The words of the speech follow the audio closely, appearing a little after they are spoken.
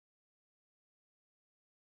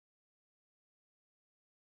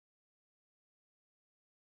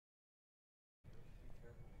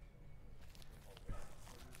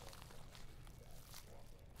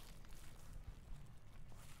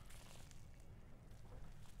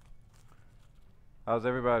How's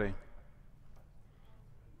everybody?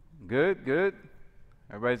 Good, good.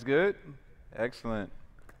 Everybody's good? Excellent.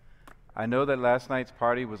 I know that last night's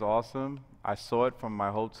party was awesome. I saw it from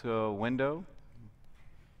my hotel window.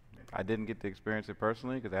 I didn't get to experience it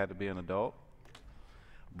personally because I had to be an adult.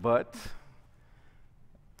 But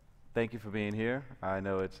thank you for being here. I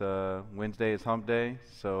know it's Wednesday is hump day,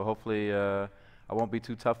 so hopefully I won't be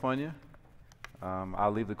too tough on you.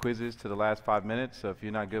 I'll leave the quizzes to the last 5 minutes, so if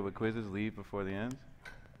you're not good with quizzes, leave before the end.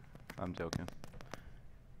 I'm joking.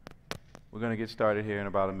 We're going to get started here in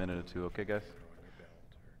about a minute or two, okay, guys?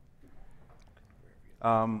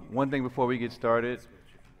 One thing before we get started,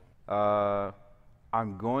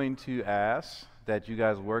 I'm going to ask that you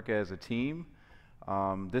guys work as a team.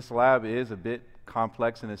 This lab is a bit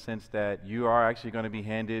complex in the sense that you are actually going to be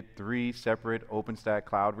handed 3 separate OpenStack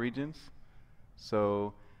cloud regions.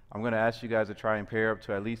 So I'm going to ask you guys to try and pair up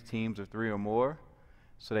to at least teams of 3 or more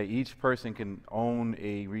so that each person can own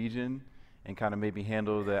a region and kind of maybe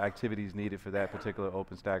handle the activities needed for that particular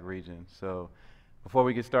OpenStack region. So before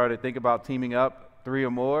we get started, think about teaming up. 3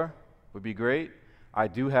 or more would be great. I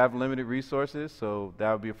do have limited resources, so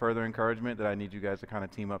that would be a further encouragement that I need you guys to kind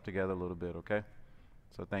of team up together a little bit, okay?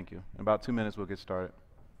 So thank you. In about 2 minutes, we'll get started.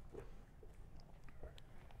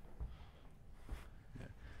 Yeah.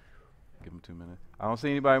 Give them 2 minutes. I don't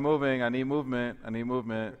see anybody moving. I need movement. I need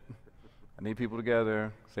movement. I need people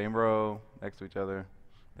together. Same row, next to each other.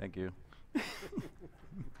 Thank you.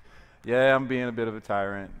 Yeah, I'm being a bit of a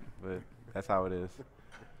tyrant, but that's how it is.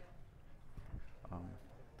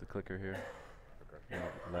 The clicker here. You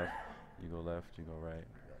go left, you go left, you go right.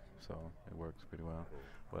 So it works pretty well.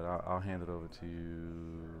 But I'll hand it over to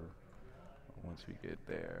you once we get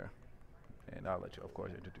there. And I'll let you, of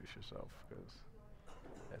course, introduce yourself, because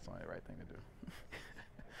that's the only right thing to do.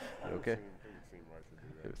 You okay? It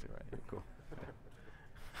seemed right. Yeah, cool.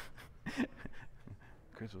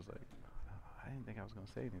 Chris was like, I didn't think I was going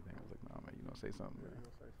to say anything. I was like, no, man, you're going to say something. Man.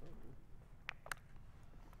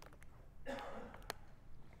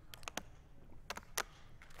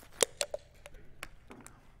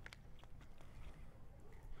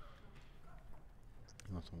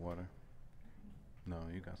 You want some water? No,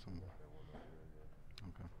 you got some.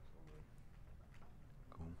 Okay.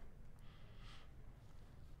 Cool.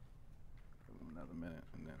 Give them another minute,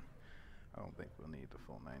 and then I don't think we'll need the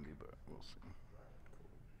full 90, but we'll see.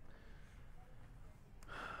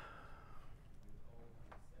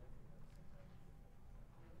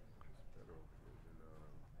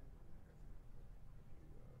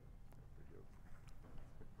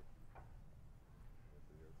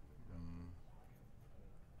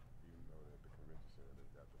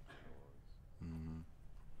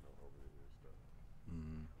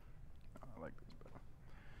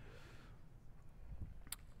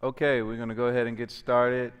 Okay, we're going to go ahead and get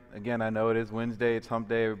started. Again, I know it is Wednesday, it's hump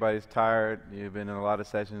day, everybody's tired. You've been in a lot of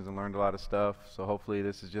sessions and learned a lot of stuff, so hopefully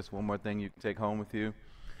this is just one more thing you can take home with you.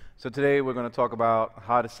 So today we're going to talk about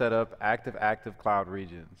how to set up active cloud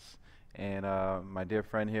regions. And my dear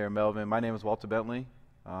friend here, Melvin, my name is Walter Bentley.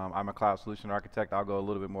 I'm a cloud solution architect. I'll go a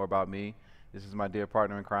little bit more about me. This is my dear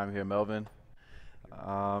partner in crime here, Melvin.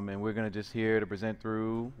 And we're going to just here to present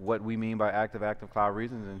through what we mean by active cloud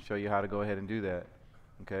regions and show you how to go ahead and do that.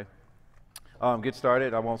 Okay. Get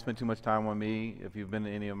started. I won't spend too much time on me. If you've been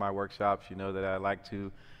to any of my workshops, you know that I like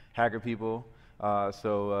to hacker people.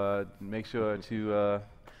 So make sure to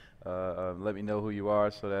let me know who you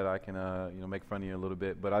are so that I can make fun of you a little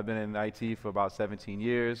bit. But I've been in IT for about 17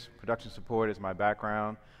 years. Production support is my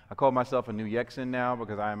background. I call myself a New Yorksan now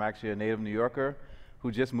because I am actually a native New Yorker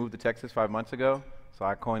who just moved to Texas 5 months ago. So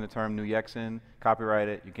I coined the term New Yorksan, copyright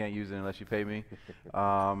it, you can't use it unless you pay me.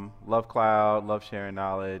 Love cloud, love sharing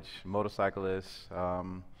knowledge, motorcyclist,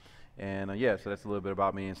 yeah, so that's a little bit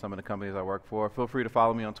about me and some of the companies I work for. Feel free to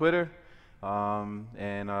follow me on Twitter,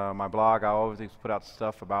 and my blog, I always put out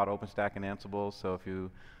stuff about OpenStack and Ansible, so if you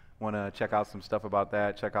want to check out some stuff about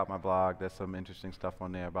that, check out my blog. There's some interesting stuff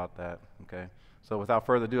on there about that, okay? So without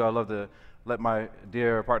further ado, I'd love to let my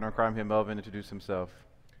dear partner in crime here, Melvin, introduce himself.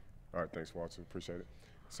 All right, thanks, Walter. Appreciate it.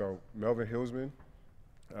 So, Melvin Hillsman,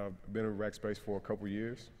 I've been in Rackspace for a couple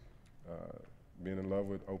years. Been in love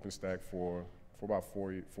with OpenStack for about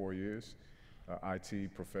four years.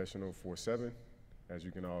 IT professional for 7, as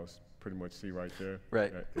you can all pretty much see right there.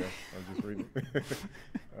 Right. Yeah, I'm just reading.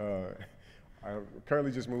 I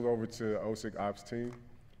currently just moved over to OSIC Ops team.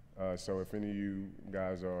 So if any of you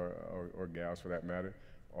guys or gals for that matter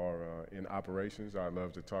are in operations, I'd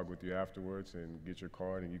love to talk with you afterwards and get your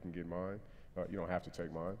card and you can get mine. You don't have to take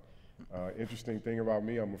mine. Interesting thing about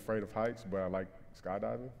me, I'm afraid of heights, but I like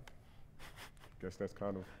skydiving. Guess that's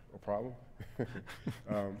kind of a problem.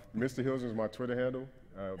 Mr. Hilsman is my Twitter handle,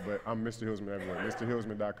 but I'm Mr. Hilsman everywhere.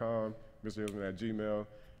 MrHilsman.com, Mr. Hilsman at Gmail,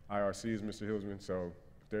 IRC is Mr. Hilsman, so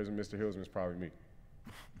if there's a Mr. Hilsman, it's probably me.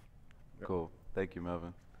 Cool. Thank you,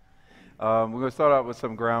 Melvin. We're going to start out with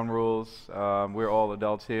some ground rules. We're all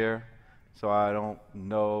adults here, so I don't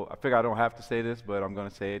know. I figure I don't have to say this, but I'm going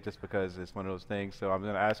to say it just because it's one of those things. So I'm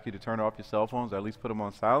going to ask you to turn off your cell phones, or at least put them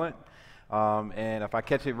on silent. And if I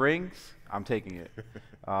catch it rings, I'm taking it.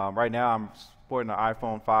 Right now, I'm sporting an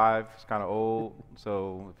iPhone 5. It's kind of old,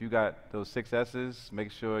 so if you got those 6Ss,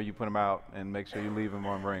 make sure you put them out and make sure you leave them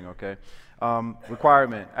on ring, okay?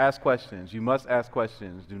 Requirement, ask questions. You must ask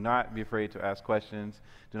questions. Do not be afraid to ask questions.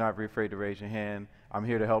 Do not be afraid to raise your hand. I'm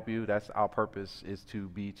here to help you. That's our purpose, is to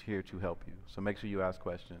be here to help you. So make sure you ask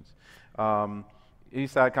questions.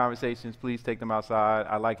 East side conversations, please take them outside.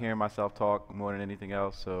 I like hearing myself talk more than anything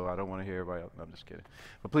else, so I don't want to hear everybody else. No, I'm just kidding.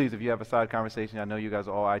 But please, if you have a side conversation, I know you guys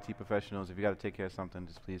are all IT professionals. If you got to take care of something,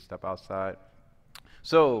 just please step outside.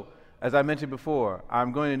 So, as I mentioned before,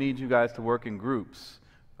 I'm going to need you guys to work in groups.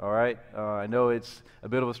 All right? I know it's a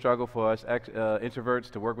bit of a struggle for us introverts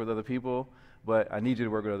to work with other people, but I need you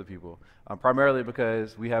to work with other people. Primarily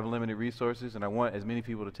because we have limited resources, and I want as many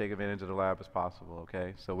people to take advantage of the lab as possible,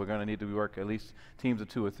 okay? So we're going to need to work at least teams of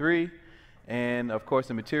 2 or 3. And of course,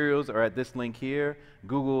 the materials are at this link here.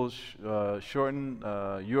 Google's URL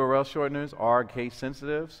shorteners are case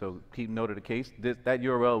sensitive, so keep note of the case. That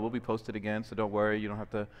URL will be posted again, so don't worry. You don't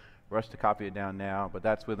have to rush to copy it down now, but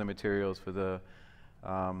that's where the materials for the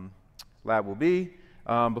lab will be.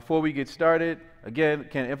 Before we get started, again,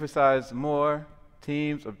 can't emphasize more,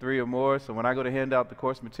 teams of 3 or more. So when I go to hand out the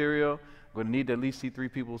course material, I'm going to need to at least see 3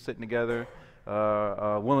 people sitting together,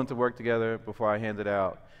 willing to work together before I hand it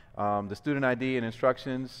out. The student ID and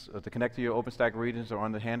instructions to connect to your OpenStack regions are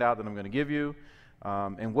on the handout that I'm going to give you.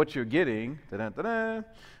 And what you're getting,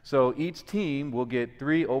 so each team will get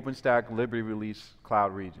 3 OpenStack Liberty Release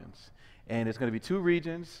Cloud regions. And it's going to be 2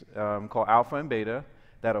 regions called Alpha and Beta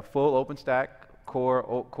that are full OpenStack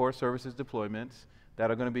core services deployments that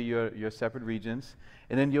are going to be your separate regions.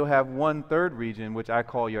 And then you'll have 1/3 region, which I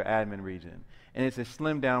call your admin region. And it's a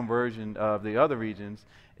slimmed down version of the other regions.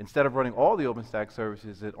 Instead of running all the OpenStack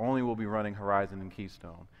services, it only will be running Horizon and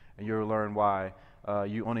Keystone. And you'll learn why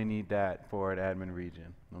you only need that for an admin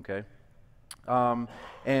region, okay?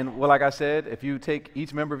 And well, like I said, if you take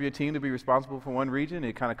each member of your team to be responsible for one region,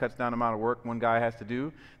 it kind of cuts down the amount of work one guy has to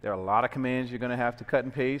do. There are a lot of commands you're going to have to cut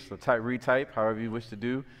and paste or retype, however you wish to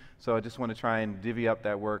do. So I just want to try and divvy up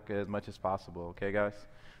that work as much as possible, okay, guys?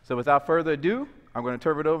 So without further ado, I'm going to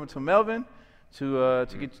turn it over to Melvin to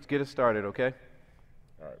get us started, okay?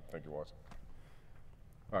 All right, thank you, Watson.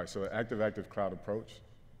 All right, so active cloud approach.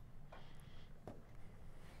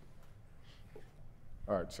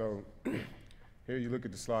 All right, so here you look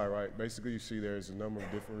at the slide, right? Basically, you see there's a number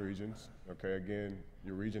of different regions. Okay, again,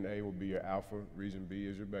 your region A will be your alpha, region B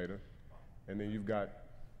is your beta, and then you've got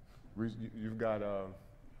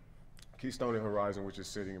Keystone and Horizon, which is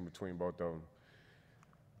sitting in between both of them.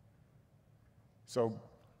 So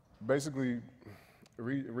basically,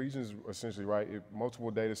 regions essentially, right?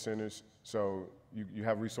 Multiple data centers, so you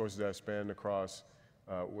have resources that span across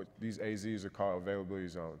what these AZs are called availability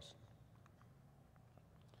zones.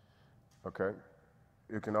 Okay.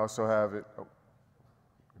 You can also have it, oh,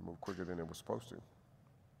 it moved quicker than it was supposed to.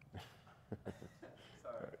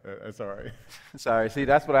 That's all right. Sorry, see,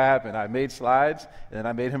 that's what happened. I made slides, and then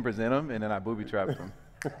I made him present them, and then I booby-trapped him.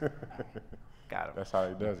 Got him. That's how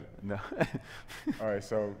he does it. No. All right,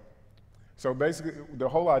 so basically, the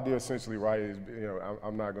whole idea essentially, right, is,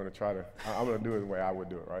 I'm not going to try to, I'm going to do it the way I would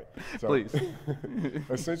do it, right? So, please.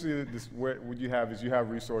 Essentially, what you have is you have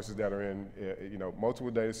resources that are in,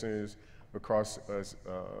 multiple data centers across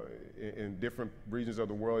in different regions of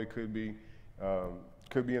the world. It could be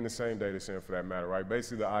in the same data center for that matter, right?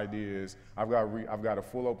 Basically, the idea is I've got a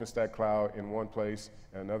full OpenStack cloud in one place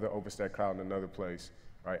and another OpenStack cloud in another place,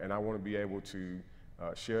 right? And I want to be able to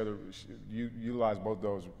utilize both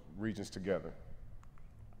those regions together.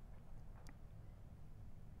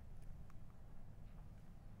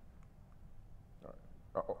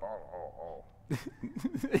 All right.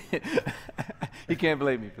 You can't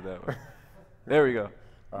blame me for that one. There we go.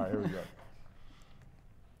 All right, here we go.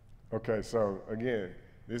 Okay, so again,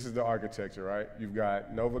 this is the architecture, right? You've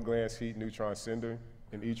got Nova, Glance, Heat, Neutron, Sender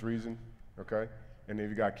in each region, okay? And then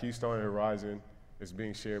you've got Keystone and Horizon. It's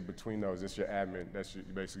being shared between those. It's your admin. That's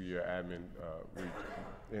basically your admin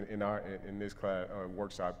region. In this class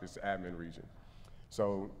workshop, it's the admin region.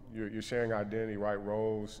 So you're sharing identity, right?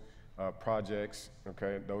 Roles, projects.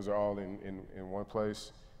 Okay, those are all in one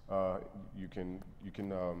place. You can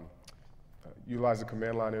utilize the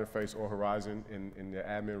command line interface or Horizon in the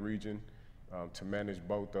admin region to manage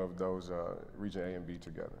both of those region A and B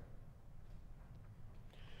together.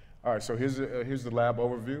 All right, so here's the lab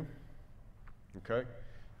overview, okay?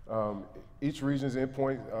 Each region's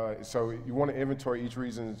endpoint, so you want to inventory each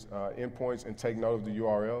region's endpoints and take note of the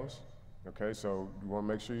URLs, okay? So you want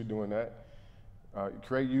to make sure you're doing that.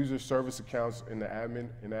 Create user service accounts in the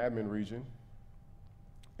admin region,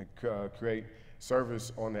 and create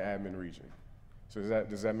service on the admin region. So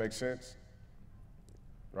does that make sense?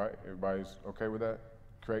 Right, everybody's okay with that?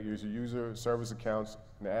 Create user service accounts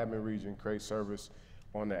in the admin region, create service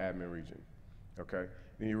on the admin region, okay?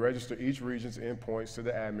 Then you register each region's endpoints to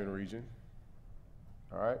the admin region,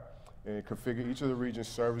 all right? And configure each of the region's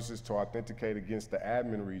services to authenticate against the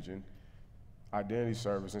admin region identity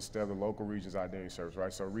service instead of the local region's identity service,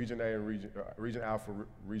 right? So region A and region alpha,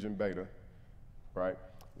 region beta, right?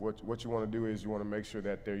 What you want to do is you want to make sure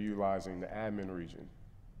that they're utilizing the admin region,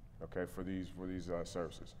 okay, for these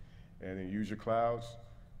services. And then use your clouds.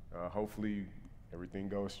 Hopefully everything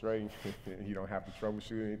goes straight. You don't have to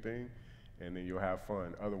troubleshoot anything, and then you'll have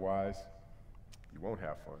fun. Otherwise, you won't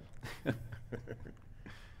have fun.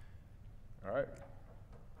 All right.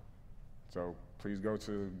 So please go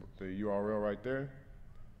to the URL right there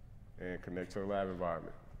and connect to the lab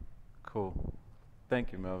environment. Cool.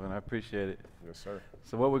 Thank you, Melvin. I appreciate it. Yes, sir.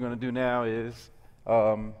 So what we're going to do now is,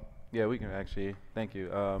 yeah, we can actually, thank you.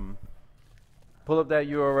 Pull up that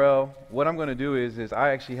URL. What I'm going to do is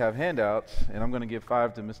I actually have handouts, and I'm going to give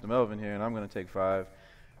 5 to Mr. Melvin here, and I'm going to take 5,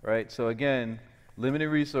 right? So again, limited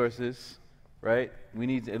resources, right? We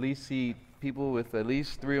need to at least see people with at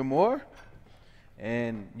least 3 or more,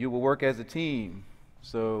 and you will work as a team.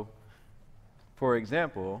 So, for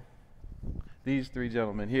example, these 3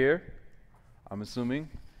 gentlemen here, I'm assuming,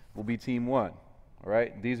 will be team 1, all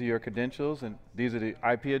right? These are your credentials, and these are the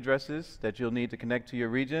IP addresses that you'll need to connect to your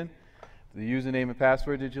region, the username and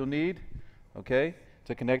password that you'll need, okay,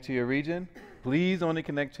 to connect to your region. Please only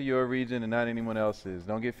connect to your region and not anyone else's.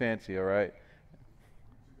 Don't get fancy, all right?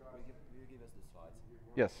 Will you give us the slides?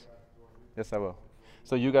 Yes. Yes, I will.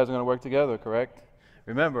 So you guys are going to work together, correct?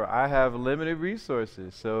 Remember, I have limited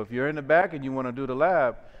resources, so if you're in the back and you want to do the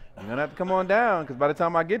lab, you're going to have to come on down, because by the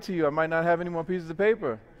time I get to you, I might not have any more pieces of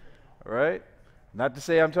paper, all right? Not to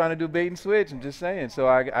say I'm trying to do bait and switch, I'm just saying. So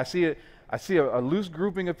I see a loose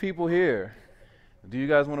grouping of people here. Do you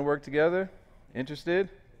guys want to work together? Interested?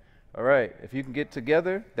 All right, if you can get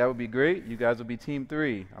together, that would be great. You guys will be team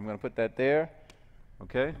 3. I'm going to put that there,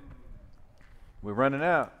 okay? We're running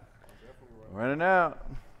out. We're running out.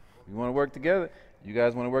 You want to work together? You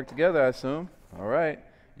guys want to work together, I assume? All right,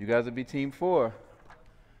 you guys will be team 4.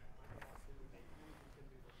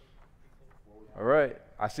 All right,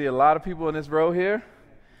 I see a lot of people in this row here.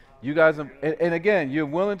 You guys, and again, you're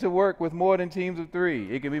willing to work with more than teams of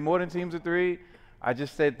 3. It can be more than teams of 3. I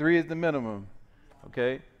just said 3 is the minimum,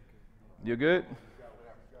 okay? You're good?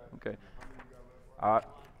 Okay. I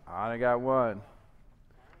only got 1.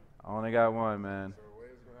 I only got 1, man.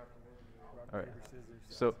 All right.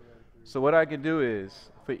 So what I can do is,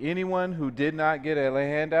 for anyone who did not get a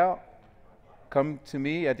handout, come to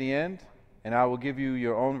me at the end, and I will give you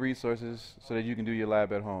your own resources so that you can do your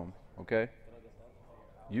lab at home, okay?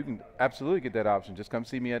 You can absolutely get that option. Just come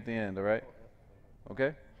see me at the end, all right?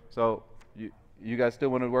 Okay? So you guys still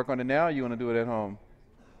want to work on it now, or you want to do it at home?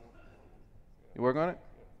 You work on it?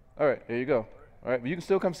 All right, there you go. All right, but you can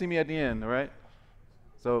still come see me at the end, all right?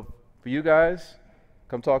 So for you guys,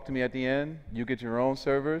 come talk to me at the end. You get your own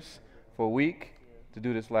servers for a week to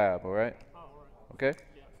do this lab, all right? Okay?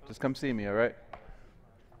 Just come see me, all right?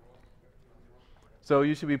 So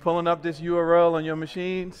you should be pulling up this URL on your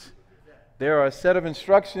machines. There are a set of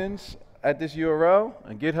instructions at this URL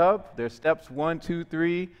on GitHub. There's steps 1, 2,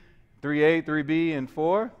 3, 3A, 3B, and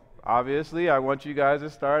 4. Obviously, I want you guys to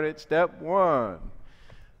start at step 1.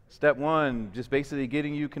 Step 1, just basically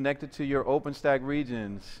getting you connected to your OpenStack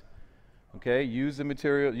regions. Okay, use the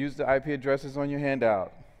material, use the IP addresses on your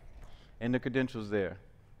handout and the credentials there.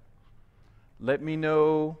 Let me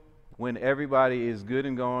know when everybody is good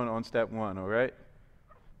and going on step 1, all right?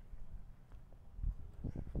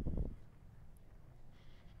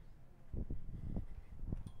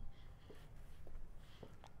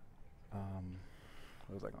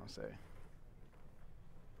 What was I going to say?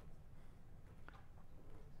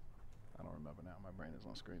 I don't remember now. My brain is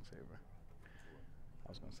on screensaver. I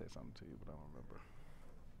was going to say something to you, but I don't remember.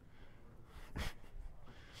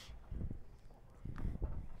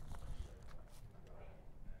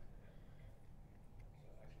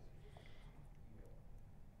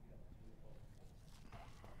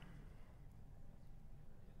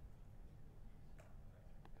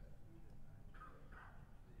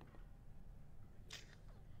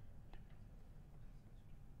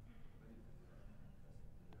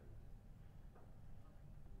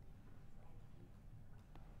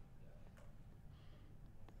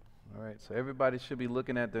 so everybody should be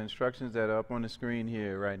looking at the instructions that are up on the screen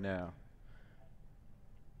here right now.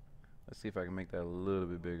 Let's see if I can make that a little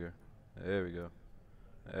bit bigger. There we go.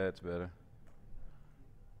 That's better.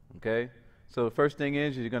 Okay, so the first thing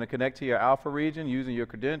is you're going to connect to your alpha region using your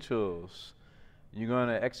credentials. You're going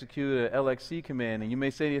to execute an LXC command, and you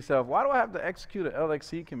may say to yourself, why do I have to execute an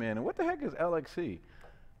LXC command, and what the heck is LXC?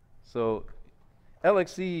 So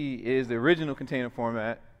LXC is the original container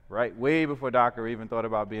format, right, way before Docker even thought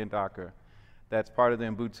about being Docker. That's part of the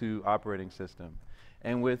Ubuntu operating system.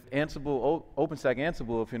 And with Ansible, OpenStack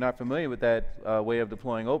Ansible, if you're not familiar with that way of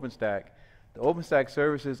deploying OpenStack, the OpenStack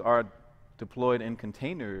services are deployed in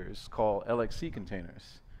containers called LXC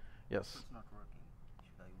containers. Yes? It's not working.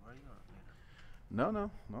 Should I worry or later?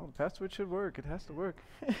 No, the password should work. It has to work.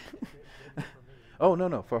 Oh,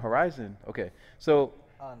 no, for Horizon. Okay, so,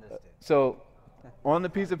 Understood. On the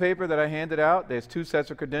piece of paper that I handed out, there's two sets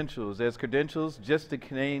of credentials. There's credentials just to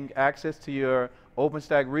gain access to your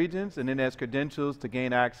OpenStack regions, and then there's credentials to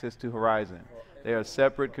gain access to Horizon. They are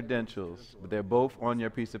separate credentials, but they're both on your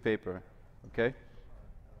piece of paper, okay?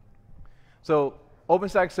 So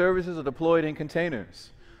OpenStack services are deployed in containers.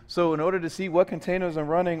 So in order to see what containers are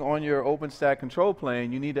running on your OpenStack control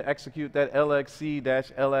plane, you need to execute that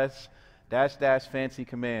LXC-ls -fancy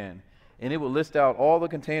command. And it will list out all the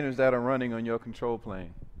containers that are running on your control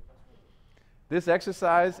plane. This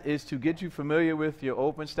exercise is to get you familiar with your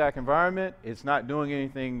OpenStack environment. It's not doing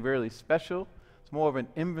anything really special. It's more of an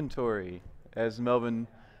inventory, as Melvin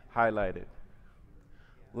highlighted.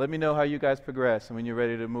 Let me know how you guys progress and when you're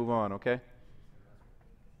ready to move on, okay?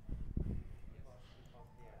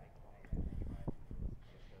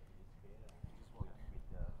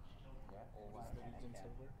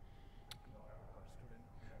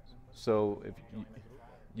 So if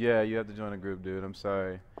yeah, you have to join a group, dude. I'm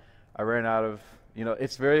sorry. I ran out of,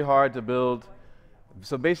 it's very hard to build.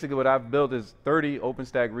 So basically what I've built is 30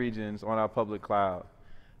 OpenStack regions on our public cloud.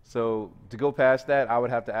 So to go past that, I would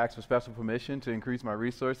have to ask for special permission to increase my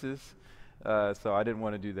resources. So I didn't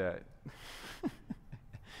want to do that.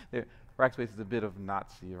 Rackspace is a bit of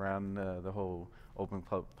Nazi around the whole open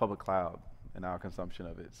public cloud and our consumption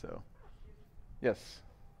of it. So yes.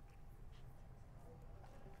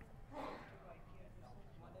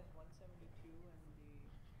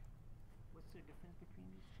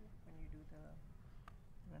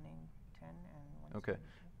 Okay,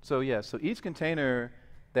 so yeah, so each container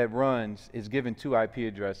that runs is given 2 IP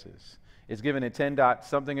addresses. It's given a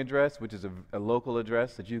 10.something address, which is a local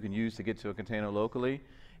address that you can use to get to a container locally,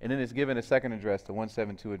 and then it's given a second address, the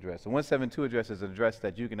 172 address. The 172 address is an address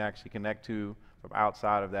that you can actually connect to from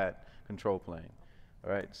outside of that control plane.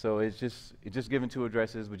 All right, so it's just given 2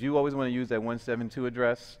 addresses, but you always want to use that 172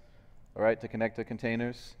 address, all right, to connect to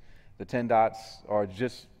containers. The 10 dots are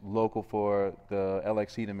just local for the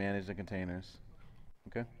LXC to manage the containers.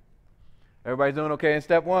 Okay? Everybody's doing okay in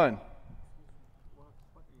step 1? What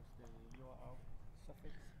is the URL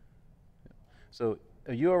suffix? So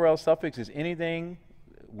a URL suffix is anything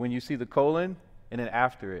when you see the colon and then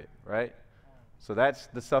after it, right? So that's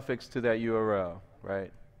the suffix to that URL,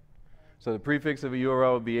 right? So the prefix of a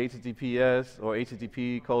URL would be HTTPS or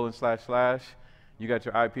HTTP://. You got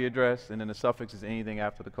your IP address, and then the suffix is anything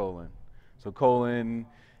after the colon. So colon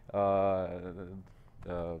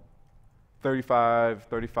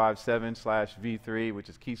 35.7/v3, which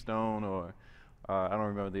is Keystone, or I don't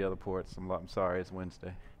remember the other ports. I'm sorry, it's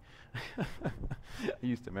Wednesday. I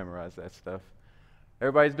used to memorize that stuff.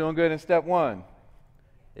 Everybody's doing good in step 1.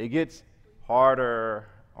 It gets harder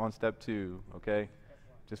on step 2, okay?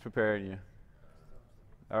 Just preparing you.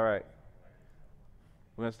 All right.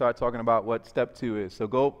 We're going to start talking about what step 2 is. So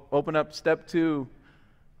go open up step 2.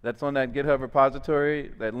 That's on that GitHub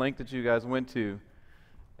repository, that link that you guys went to.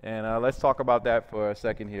 And let's talk about that for a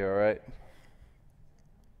second here, all right?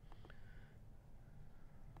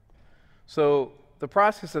 So the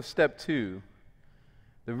process of step 2,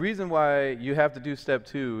 the reason why you have to do step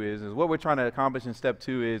 2 is what we're trying to accomplish in step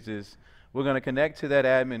 2 is we're going to connect to that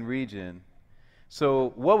admin region. So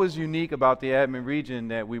what was unique about the admin region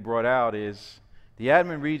that we brought out is the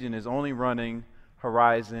admin region is only running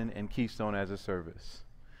Horizon and Keystone as a service.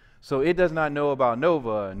 So it does not know about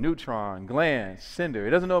Nova, Neutron, Glance, Cinder.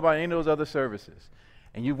 It doesn't know about any of those other services.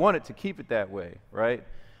 And you want it to keep it that way, right?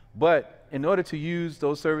 But in order to use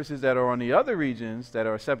those services that are on the other regions, that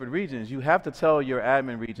are separate regions, you have to tell your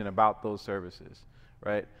admin region about those services,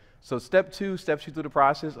 right? So step 2 steps you through the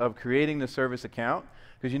process of creating the service account.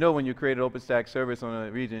 Because when you create an OpenStack service on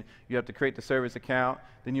a region, you have to create the service account,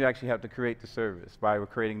 then you actually have to create the service by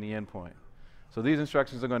creating the endpoint. So these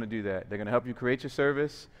instructions are going to do that. They're going to help you create your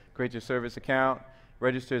service account,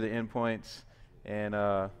 register the endpoints, and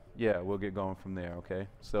yeah, we'll get going from there, okay?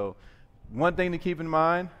 So one thing to keep in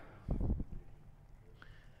mind,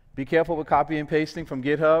 be careful with copy and pasting from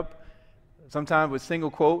GitHub. Sometimes with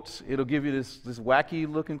single quotes, it'll give you this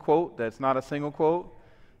wacky looking quote that's not a single quote.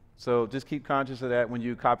 So just keep conscious of that when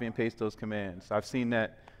you copy and paste those commands. I've seen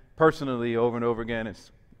that personally over and over again.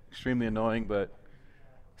 It's extremely annoying, but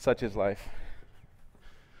such is life.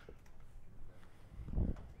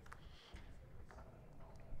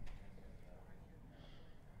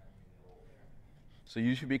 So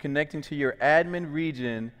you should be connecting to your admin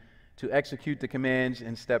region to execute the commands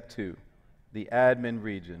in step 2, the admin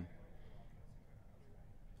region.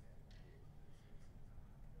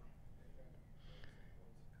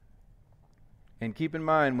 And keep in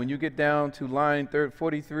mind, when you get down to line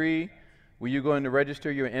 43, where you're going to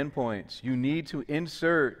register your endpoints, you need to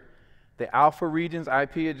insert the alpha region's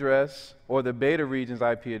IP address or the beta region's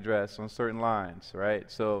IP address on certain lines, right?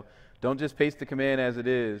 So don't just paste the command as it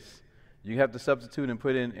is. You have to substitute and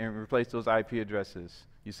put in and replace those IP addresses.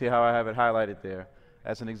 You see how I have it highlighted there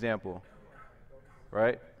as an example,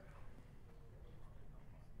 right?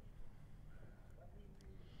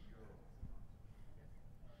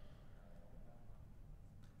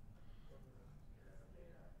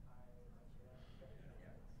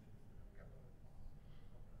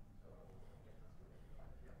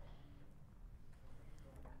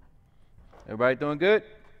 Everybody doing good?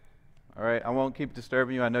 All right, I won't keep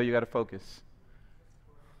disturbing you. I know you got to focus.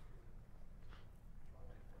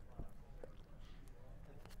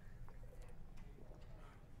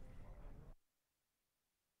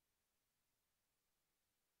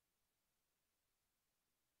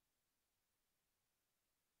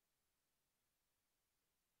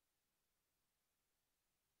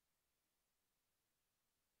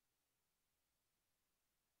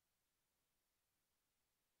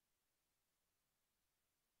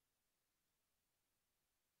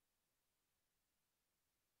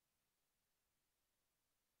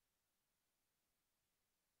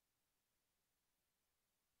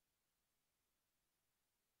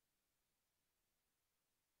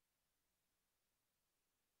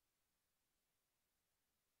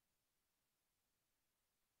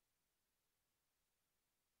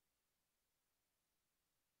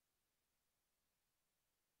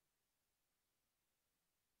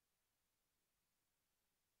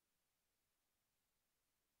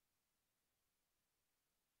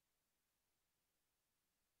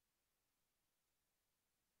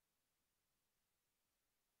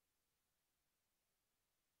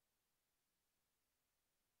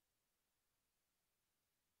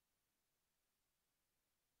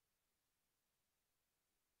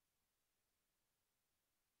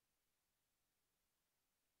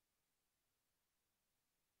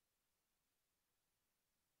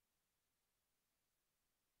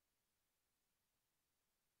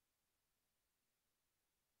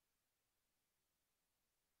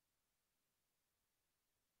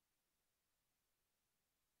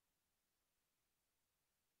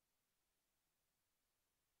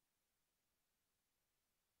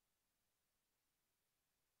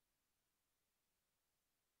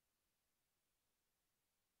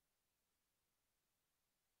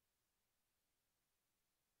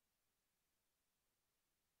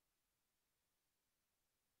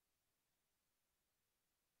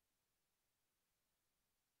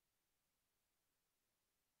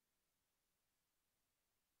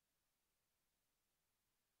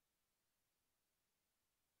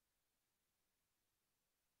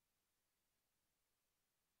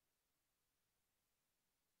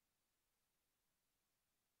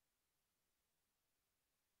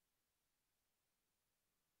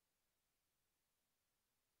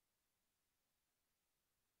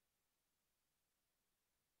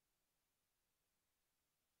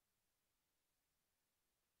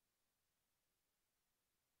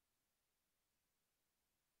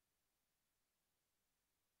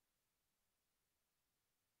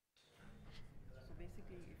 So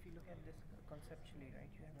basically, if you look at this conceptually, right,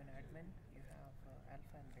 you have an admin, you have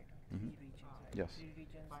alpha and beta, three regions, right? Yes. Three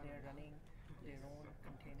regions, they are running their own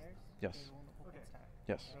containers, Yes. their own OpenStack.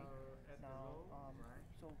 Yes. Right? Now,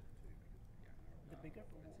 so the bigger,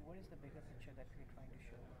 what is the bigger picture that we're trying to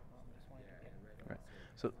show? Just wanted to get. Right.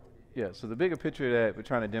 So, yeah, so the bigger picture that we're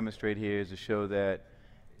trying to demonstrate here is to show that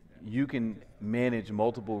you can manage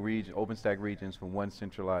multiple OpenStack regions from one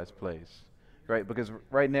centralized place, right? Because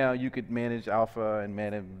right now you could manage alpha and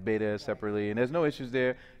manage beta separately, and there's no issues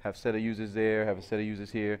there. Have a set of users there, have a set of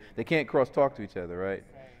users here. They can't cross-talk to each other, right?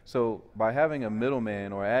 So by having a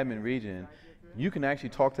middleman or admin region, you can actually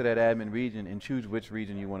talk to that admin region and choose which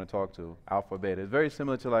region you want to talk to, alpha, beta. It's very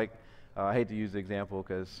similar to like, I hate to use the example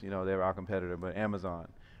because they're our competitor, but Amazon,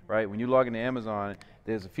 right? When you log into Amazon,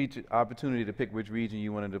 there's a feature opportunity to pick which region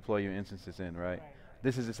you want to deploy your instances in, right?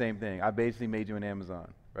 This is the same thing. I basically made you an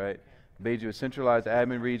Amazon, right? Made you a centralized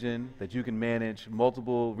admin region that you can manage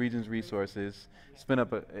multiple regions' resources, spin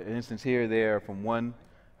up an instance here or there from one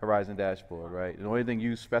Horizon dashboard, right? The only thing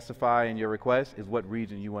you specify in your request is what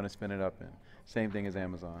region you want to spin it up in. Same thing as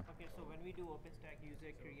Amazon. Okay, so when we do OpenStack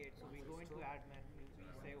user create, so we go into admin, we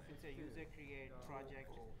say OpenStack user create project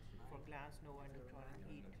for glance, Nova, neutron, and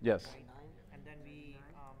heat. Yes. Right? And then we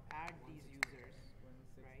add these users,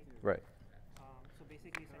 right? Right. So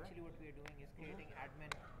basically, essentially what we are doing is creating admin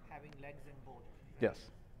having legs in both. Yes,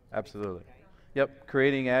 absolutely. Right? Yep,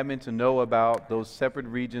 creating admin to know about those separate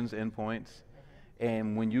regions endpoints,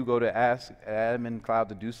 and when you go to ask admin cloud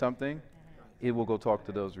to do something, it will go talk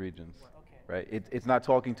to those regions, right? It's not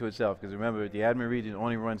talking to itself, because remember, the admin region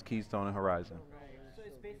only runs Keystone and Horizon. Right. So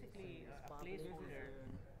it's basically a placeholder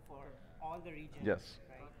for all the regions. Yes,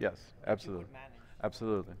 Right? yes, That absolutely, you could manage.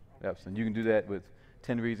 absolutely, yes. And you can do that with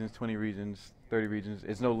 10 regions, 20 regions, 30 regions.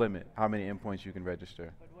 It's no limit how many endpoints you can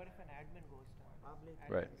register. But what if an admin goes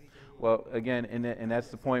down? Right. Admin region Well, again, and that's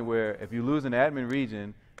the point where if you lose an admin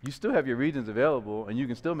region, you still have your regions available, and you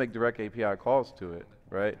can still make direct API calls to it,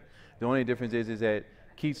 right? The only difference is that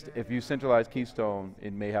if you centralize Keystone,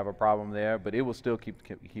 it may have a problem there, but it will still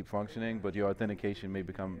keep functioning, but your authentication may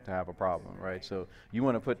become to have a problem, right? So you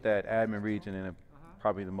want to put that admin region in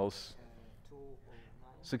probably the most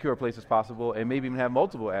secure places possible, and maybe even have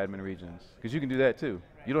multiple admin regions, because you can do that too.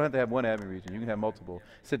 You don't have to have one admin region, you can have multiple.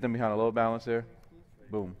 Sit them behind a load balancer,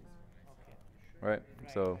 boom, right?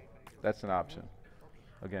 So that's an option.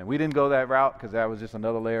 Again, we didn't go that route because that was just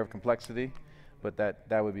another layer of complexity, but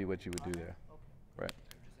that would be what you would do there, right?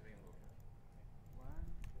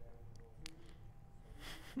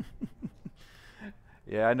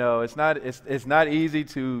 Yeah, I know it's not easy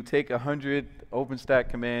to take 100 OpenStack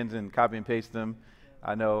commands and copy and paste them.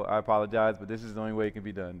 I know, I apologize, but this is the only way it can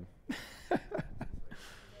be done.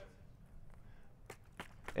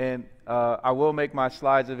 And I will make my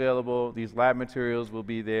slides available. These lab materials will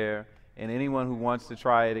be there. And anyone who wants to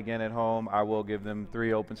try it again at home, I will give them 3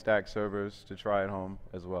 OpenStack servers to try at home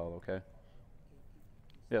as well, okay?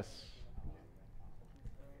 Yes?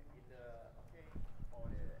 For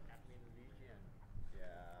the admin region,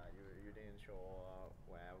 you didn't show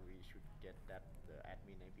where we should get that the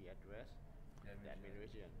admin IP address, the admin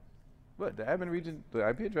region. What, the admin region, the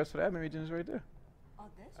IP address for the admin region is right there. Oh,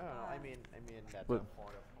 this I mean that What?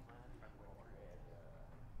 for the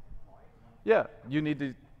Yeah, you need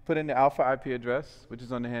to put in the alpha IP address, which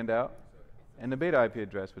is on the handout, and the beta IP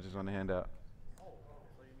address, which is on the handout.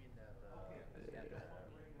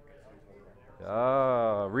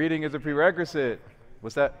 Ah, reading is a prerequisite.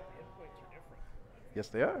 What's that? Yes,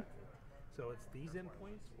 they are. So it's these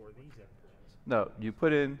endpoints or these endpoints? No, you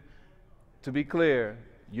put in, to be clear,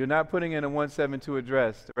 you're not putting in a 172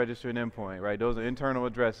 address to register an endpoint, right? Those are internal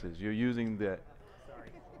addresses. You're using the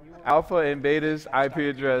alpha and beta's IP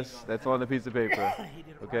address that's on the piece of paper,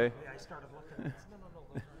 okay? I started looking at this.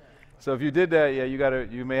 No. So if you did that, yeah,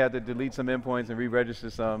 you may have to delete some endpoints and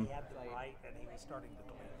re-register some. He had them right, and he was starting to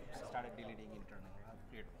delete them. started deleting internal.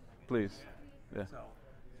 Please, yeah, So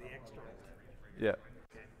the external. yeah.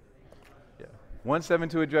 Yeah.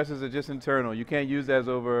 172 addresses are just internal. You can't use that as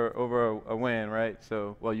over a WAN, right?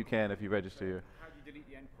 So, well, you can if you register here. How do you delete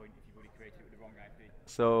the endpoint if you've already created it with the wrong IP?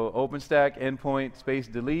 So OpenStack endpoint space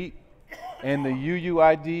delete and the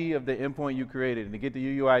UUID of the endpoint you created. And to get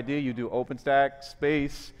the UUID, you do OpenStack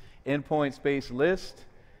space endpoint space list,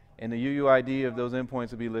 and the UUID of those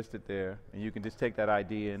endpoints will be listed there. And you can just take that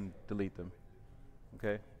ID and delete them.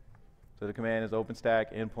 Okay? So the command is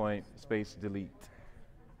OpenStack endpoint space delete.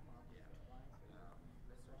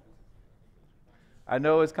 I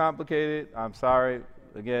know it's complicated. I'm sorry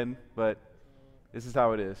again, but this is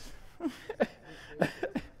how it is.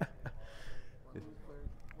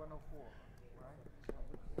 104, right?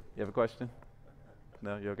 You have a question?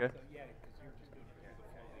 No, you okay? Yeah, because you're just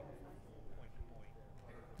doing point to point.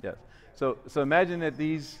 Yes. So imagine that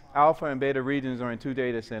these alpha and beta regions are in 2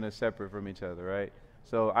 data centers separate from each other, right?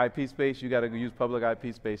 So IP space, you got to use public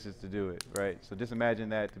IP spaces to do it, right? So just imagine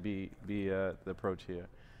that to be the approach here.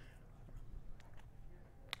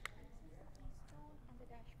 On the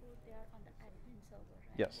dashboard, they are on the admin server,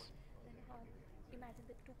 right? Yes. Then how, imagine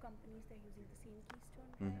the 2 companies, they're using the same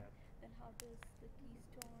keystone, Mhm. right? Then how does the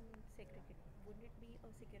keystone segregate? Wouldn't it be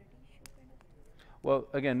a security issue kind of thing? Well,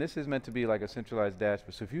 again, this is meant to be like a centralized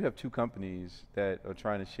dashboard. So if you have 2 companies that are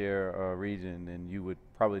trying to share a region, then you would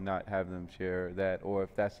probably not have them share that, or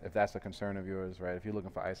if that's a concern of yours, right? If you're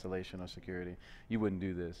looking for isolation or security, you wouldn't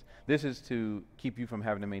do this. This is to keep you from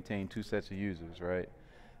having to maintain 2 sets of users, right?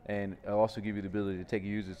 And it'll also give you the ability to take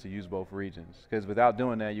users to use both regions. Because without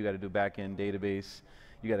doing that, you got to do back-end database.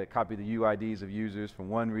 You got to copy the UIDs of users from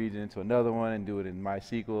one region to another one and do it in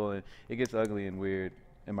MySQL, and it gets ugly and weird,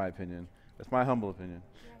 in my opinion. That's my humble opinion.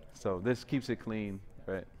 So this keeps it clean,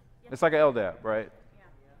 right? It's like an LDAP, right?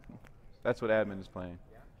 That's what admin is playing.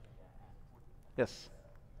 Yes?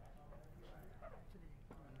 Actually,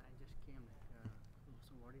 when I just came,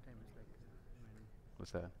 so body time is like,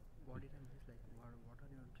 What's that? body time is like, what are you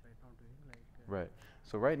right now doing? Like, Right.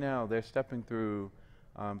 So right now they're stepping through.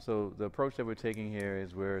 So the approach that we're taking here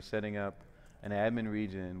is we're setting up an admin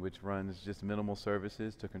region which runs just minimal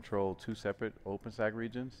services to control 2 separate OpenStack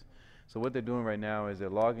regions. So what they're doing right now is they're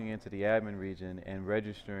logging into the admin region and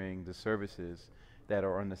registering the services that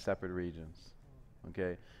are on the separate regions.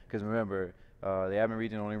 Okay? Because remember, the admin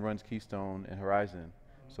region only runs Keystone and Horizon.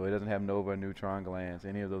 So it doesn't have Nova, Neutron, Glance,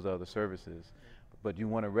 any of those other services. But you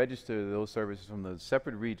want to register those services from the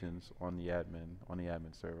separate regions on the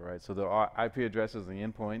admin server, right? So the IP addresses and the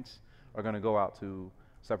endpoints are going to go out to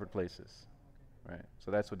separate places, right?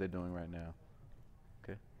 So that's what they're doing right now.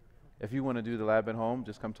 Okay. If you want to do the lab at home,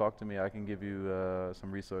 just come talk to me. I can give you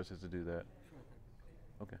some resources to do that.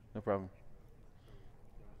 Okay, no problem.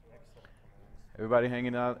 Everybody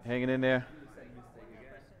hanging in there?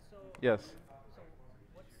 Yes. so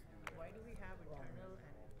why do we have internal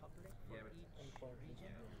and public for each region?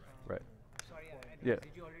 Right. Sorry, Yeah.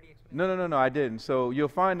 did you already explain? No, I didn't. So you'll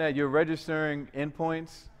find that you're registering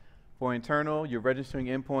endpoints for internal, you're registering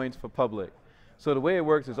endpoints for public. So the way it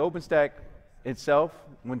works is OpenStack itself,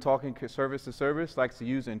 when talking service to service, likes to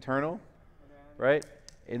use internal, right?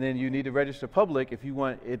 And then you need to register public if you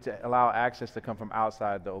want it to allow access to come from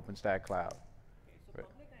outside the OpenStack cloud. So Right.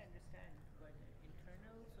 public I understand, but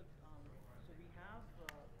internal, so we have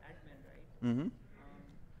admin, right? Mm-hmm.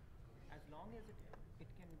 As long as it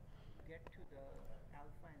can get to the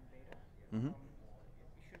alpha and beta, Mm-hmm.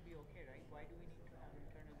 it should be okay, right? Why do we need to have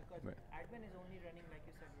internal? Because Right. admin is only running, like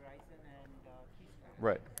you said, Verizon and Keystone.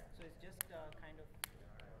 Right. So it's just kind of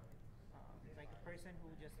like a person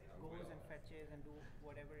who just goes and fetches and do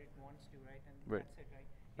whatever it wants to, right? And Right. that's it, right?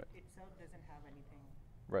 Right. It itself doesn't have anything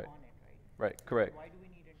Right. on it, right? Right, correct. Why do we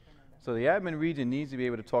need internal then? So the admin region needs to be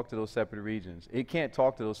able to talk to those separate regions. It can't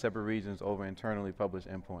talk to those separate regions over internally published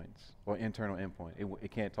endpoints or internal endpoint.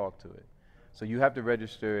 It can't talk to it. So you have to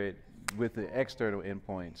register it with the external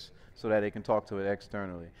endpoints so that it can talk to it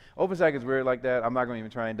externally. OpenStack is weird like that. I'm not going to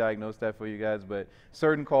even try and diagnose that for you guys, but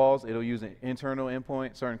certain calls it'll use an internal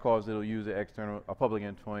endpoint, certain calls it'll use an external, a public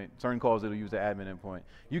endpoint, certain calls it'll use the admin endpoint.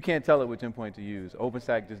 You can't tell it which endpoint to use.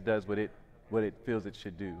 OpenStack just does what it feels it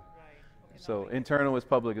should do. So internal is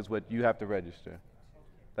public is what you have to register.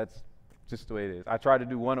 That's just the way it is. I tried to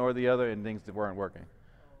do one or the other and things that weren't working.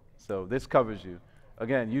 So this covers you.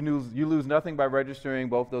 Again, you lose nothing by registering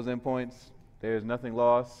both those endpoints. There's nothing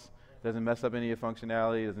lost. Doesn't mess up any of your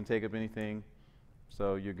functionality. Doesn't take up anything.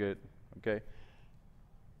 So you're good. Okay.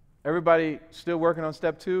 Everybody still working on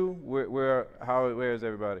step 2? Where is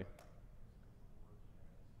everybody?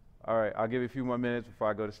 All right. I'll give you a few more minutes before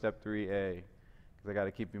I go to step 3A because I got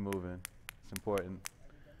to keep you moving. It's important.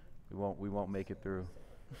 We won't make it through.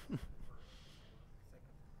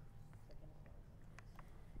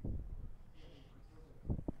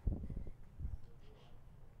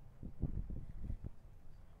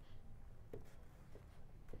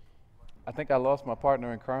 I think I lost my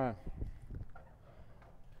partner in crime.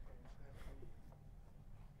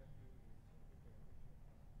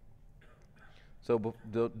 So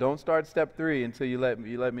don't start step 3 until you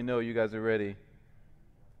let me know you guys are ready.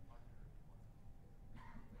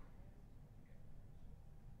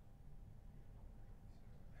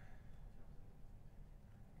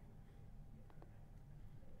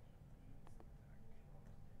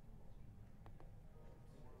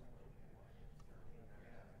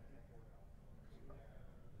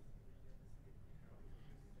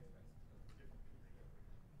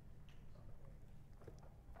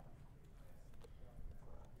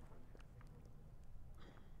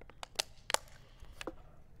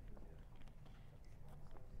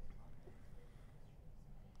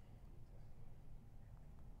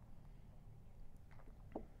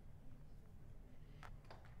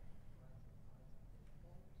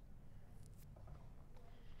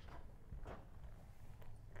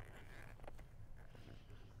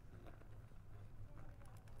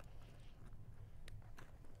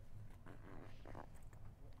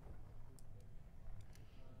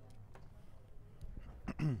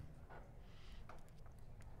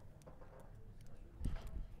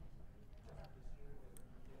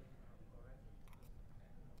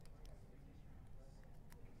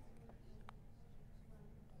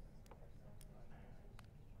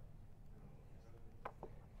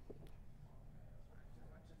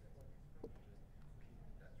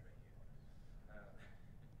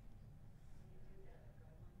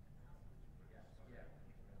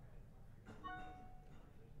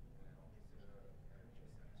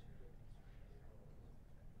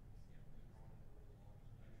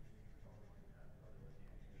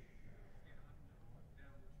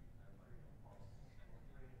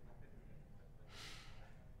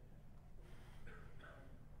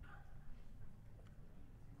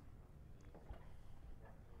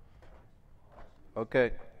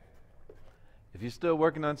 Okay. If you're still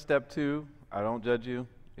working on step 2, I don't judge you.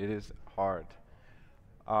 It is hard.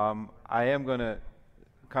 I am going to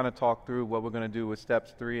kind of talk through what we're going to do with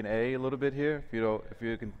steps 3 and A a little bit here. If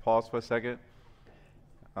you can pause for a second.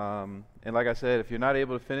 And like I said, if you're not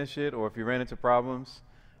able to finish it, or if you ran into problems,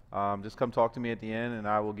 just come talk to me at the end, and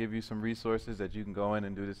I will give you some resources that you can go in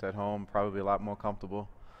and do this at home. Probably a lot more comfortable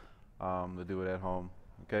to do it at home.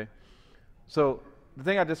 Okay. So the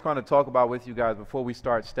thing I just want to talk about with you guys before we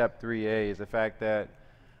start step 3A is the fact that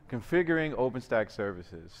configuring OpenStack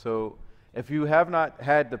services. So if you have not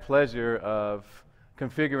had the pleasure of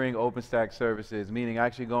configuring OpenStack services, meaning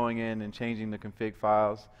actually going in and changing the config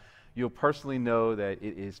files, you'll personally know that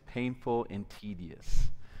it is painful and tedious.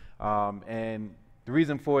 And the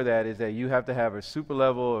reason for that is that you have to have a super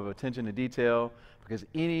level of attention to detail, because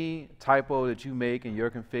any typo that you make in your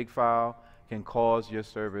config file can cause your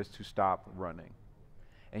service to stop running.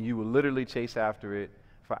 And you will literally chase after it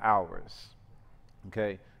for hours.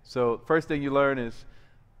 Okay? So first thing you learn is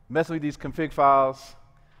messing with these config files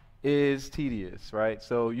is tedious, right?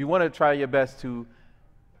 So you want to try your best to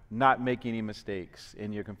not make any mistakes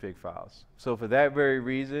in your config files. So for that very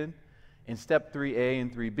reason, in step 3A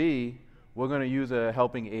and 3B, we're going to use a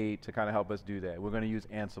helping aid to kind of help us do that. We're going to use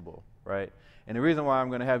Ansible, right? And the reason why I'm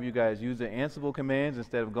going to have you guys use the Ansible commands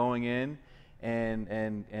instead of going in and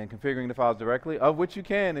configuring the files directly, of which you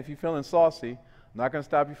can if you're feeling saucy. I'm not going to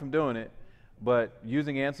stop you from doing it. But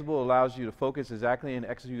using Ansible allows you to focus exactly and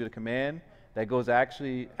execute a command that goes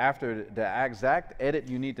actually after the exact edit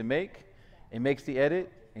you need to make. It makes the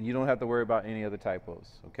edit, and you don't have to worry about any other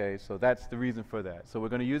typos. Okay, so that's the reason for that. So we're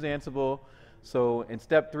going to use Ansible. So in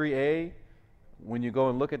step 3A, when you go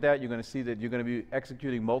and look at that, you're going to see that you're going to be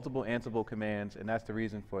executing multiple Ansible commands, and that's the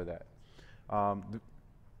reason for that.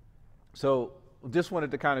 So just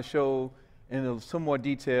wanted to kind of show in some more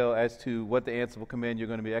detail as to what the Ansible command you're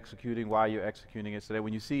going to be executing, why you're executing it, so that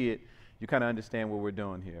when you see it, you kind of understand what we're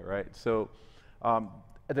doing here, right? So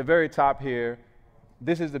at the very top here,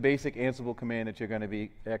 this is the basic Ansible command that you're going to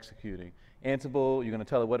be executing. Ansible, you're going to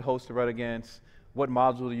tell it what host to run against, what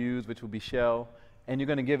module to use, which will be shell, and you're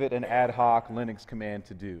going to give it an ad hoc Linux command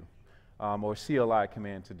to do, or CLI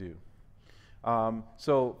command to do.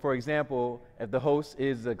 So for example, if the host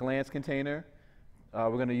is a glance container,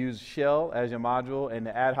 we're going to use shell as your module, and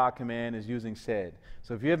the ad hoc command is using sed.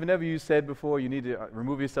 So if you have never used sed before, you need to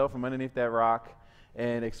remove yourself from underneath that rock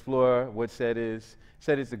and explore what sed is.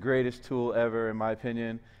 Sed is the greatest tool ever, in my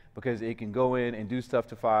opinion, because it can go in and do stuff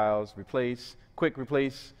to files, replace, quick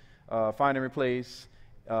replace, find and replace.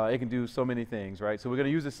 It can do so many things, right? So we're going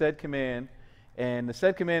to use the sed command, and the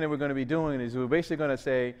sed command that we're going to be doing is we're basically going to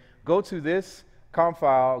say, go to this conf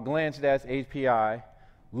file, glance-API,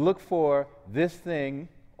 look for this thing,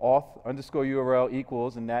 auth_URL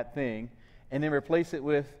equals, and that thing, and then replace it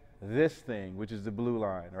with this thing, which is the blue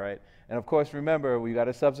line, right? And of course, remember, we got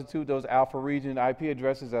to substitute those alpha region IP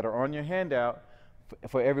addresses that are on your handout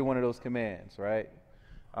for every one of those commands, right?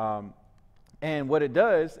 And what it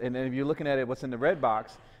does, and then if you're looking at it, what's in the red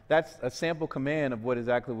box, that's a sample command of what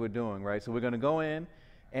exactly we're doing, right? So we're going to go in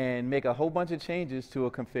and make a whole bunch of changes to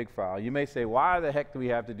a config file. You may say, why the heck do we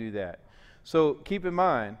have to do that? So keep in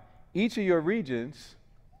mind, each of your regions,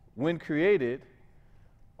 when created,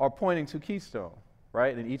 are pointing to Keystone,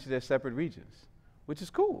 right? In each of their separate regions, which is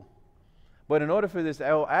cool. But in order for this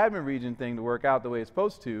admin region thing to work out the way it's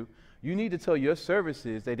supposed to, you need to tell your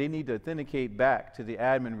services that they need to authenticate back to the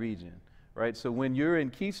admin region, right? So when you're in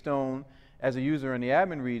Keystone as a user in the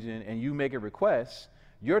admin region and you make a request,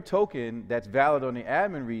 your token that's valid on the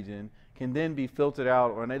admin region can then be filtered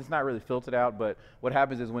out, or it's not really filtered out, but what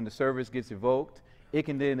happens is when the service gets evoked, it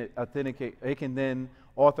can then authenticate, it can then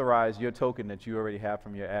authorize your token that you already have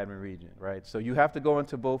from your admin region, right? So you have to go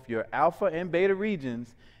into both your alpha and beta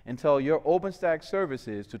regions and tell your OpenStack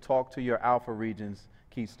services to talk to your alpha region's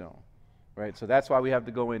Keystone, right? So that's why we have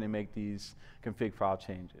to go in and make these config file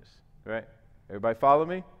changes, right? Everybody follow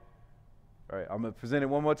me? All right, I'm going to present it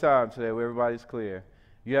one more time so that everybody's clear.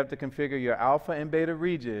 You have to configure your alpha and beta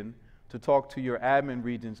region to talk to your admin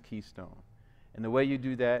region's Keystone. And the way you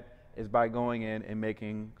do that is by going in and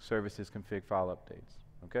making services config file updates,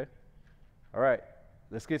 okay? All right,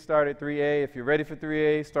 let's get started 3A. If you're ready for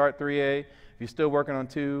 3A, start 3A. If you're still working on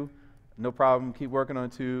 2, no problem, keep working on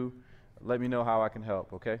 2. Let me know how I can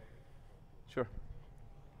help, okay? Sure.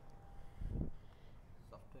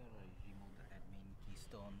 Software remove the admin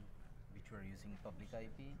keystone, which we're using public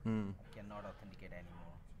IP, cannot authenticate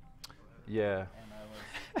anymore. Yeah. And I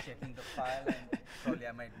was checking the file, and probably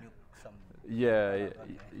I might nuke some. Yeah.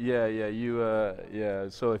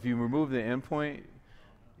 So if you remove the endpoint,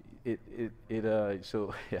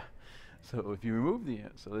 so yeah. So if you remove the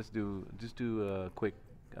so let's just do a quick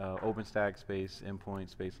OpenStack space endpoint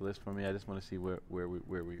space list for me. I just want to see where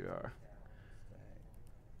we are.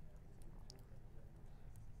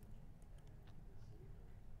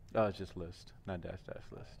 Oh, it's just list, not dash dash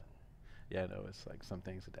list. Yeah, no, it's like some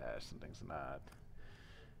things are dash, some things are not.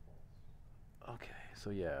 Okay, so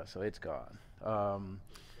yeah, so it's gone.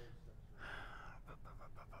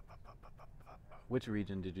 Which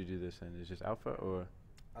region did you do this in? Is it just alpha or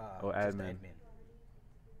Just admin? admin.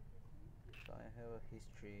 So I have a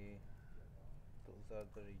history. Those are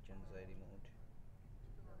the regions I removed,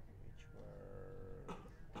 which were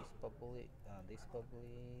this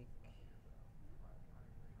public.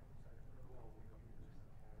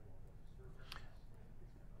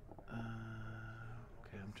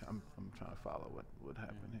 Okay, I'm trying to follow what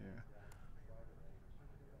happened here.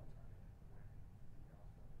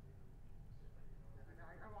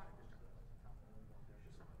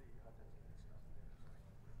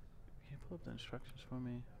 Can you pull up the instructions for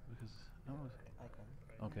me? Because no one's I can.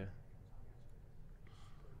 okay.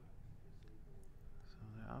 So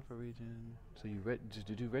the alpha region. So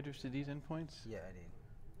did you register these endpoints? Yeah, I did.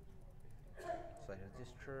 So I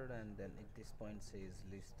registered, and then at this point says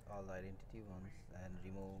list all identity ones and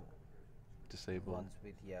remove Disable. ones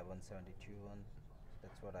with 172 ones.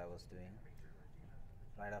 That's what I was doing.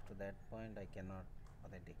 Right after that point, I cannot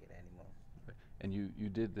authenticate anymore. And you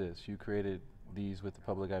did this. You created these with the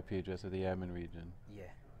public IP address of the admin region. Yeah.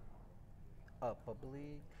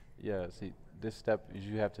 Public. Yeah. See, this step is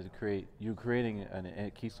you have to create. You're creating a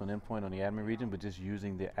Keystone endpoint on the admin region, but just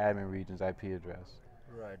using the admin region's IP address.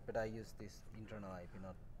 Right, but I use this internal IP,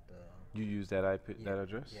 not the. You use that IP Yeah, that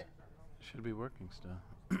address? yeah. Should be working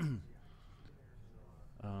still.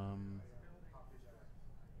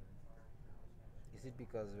 Is it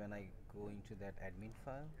because when I go into that admin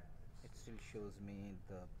file, it still shows me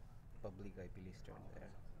the public IP listed there,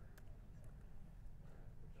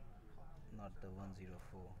 not the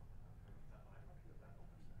 104?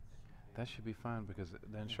 That should be fine because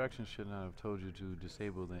the instructions should not have told you to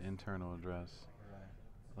disable the internal address.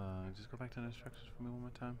 Right. Just go back to the instructions for me one more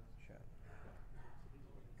time. Sure.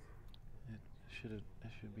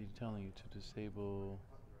 It should be telling you to disable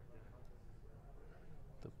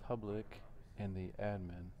the public and the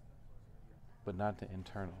admin, but not the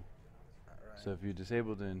internal. Right. So if you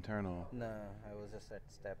disable the internal, No, I was just at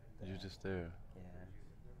step. you're just there. Yeah.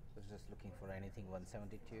 I was just looking for anything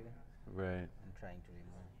 172 Right. and trying to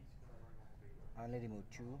remove. I only removed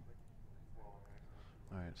 2. All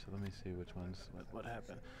right. So let me see which ones. What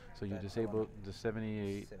happened? So you That's the disabled one. the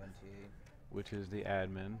 78, 78. which is the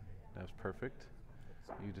admin. That's perfect.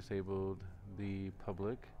 You disabled the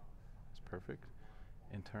public. That's perfect.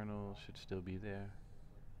 Internal should still be there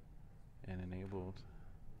and enabled.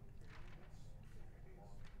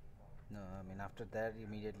 No, I mean after that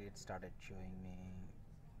immediately it started showing me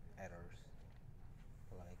errors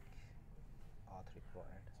like auth required.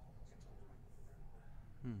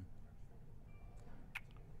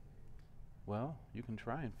 Well, you can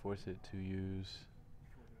try and force it to use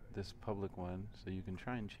this public one, so you can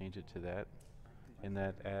try and change it to that in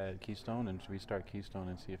that add Keystone and restart Keystone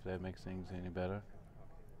and see if that makes things any better.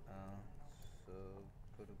 So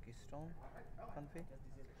go to Keystone config.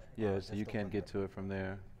 Yeah, Or so you just can't open get the- to it from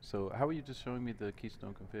there. So how are you just showing me the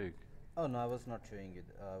Keystone config? Oh no, I was not showing you.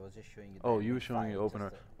 I was just showing you. Oh, the you were admin showing file, your just opener.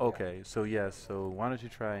 the- yeah. Okay, so yes, so why don't you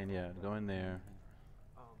try and go in there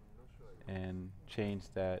and change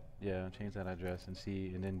that address and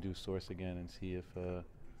see, and then do source again and see if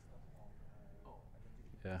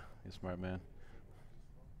yeah, you're smart man.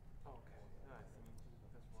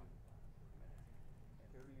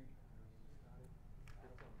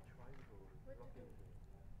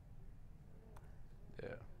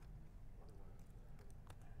 Yeah.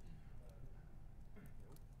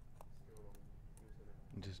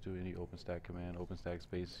 Just do any OpenStack command, OpenStack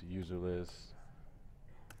space user list.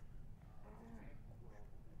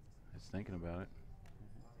 It's thinking about it.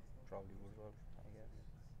 Probably would work, I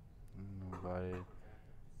guess. By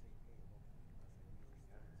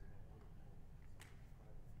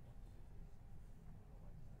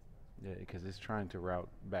yeah, because it's trying to route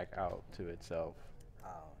back out to itself. Oh,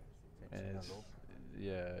 so And in a it's, loop.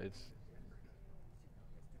 yeah, it's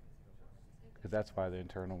because that's why the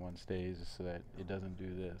internal one stays, is so that it doesn't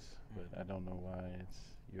do this. But I don't know why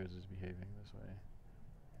yours is behaving this way.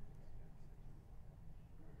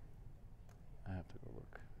 I have to go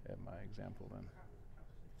look at my example then.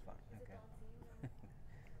 It's fine. Okay.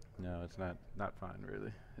 No, it's not fine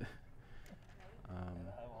really.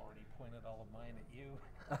 I've already pointed all of mine at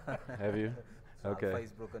you. Have you? So Okay. Alpha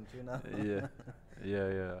is broken too now. Yeah.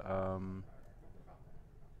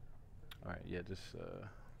 All right, yeah, just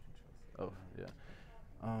oh yeah.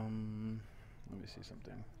 Let me see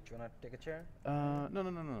something. Do you wanna take a chair? No, no,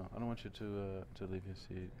 no, no. I don't want you to leave your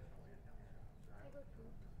seat. I got two.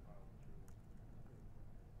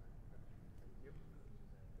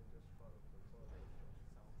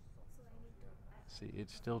 So I need to See,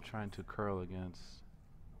 it's still trying to curl against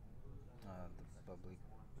The public,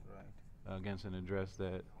 right? against an address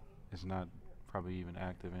that is not probably even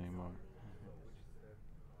active anymore.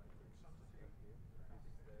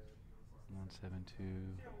 172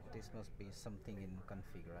 This must be something in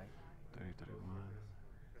config, right? 3031.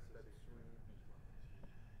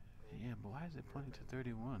 Yeah, but why is it pointing to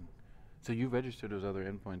 31? So you registered those other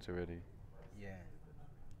endpoints already. Yeah.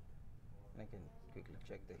 I can quickly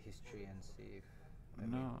check the history and see if I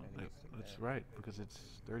made No, any mistake that's there. right, because it's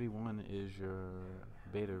 31 is your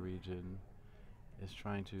beta region. It's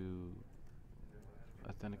trying to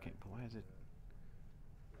authenticate, but why is it?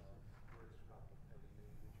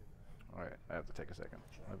 All right, I have to take a second.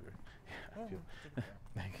 I'll be Oh, yeah, take your time.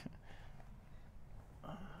 Thank you.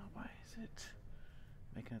 Why is it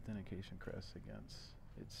making authentication crest against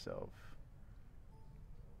itself?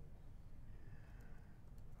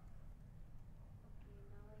 Okay,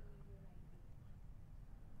 now I need your ID.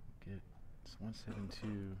 Get it's 172.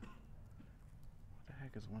 What the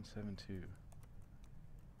heck is 172?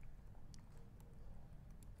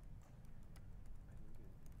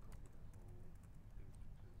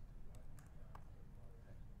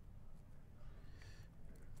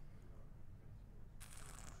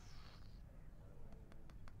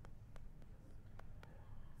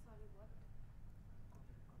 Sorry, what?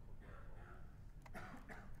 I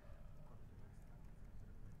get it.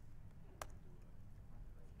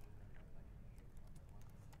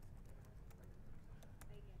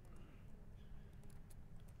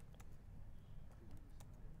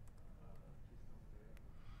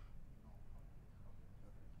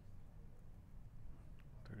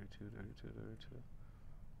 32, 32, 32.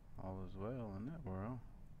 All is well in that world.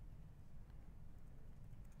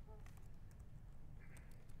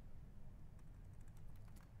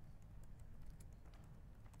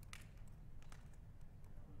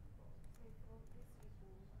 So for this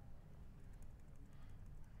report,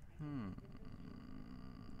 Hmm.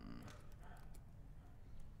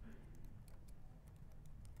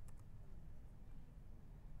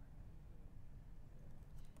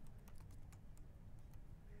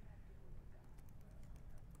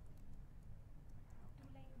 do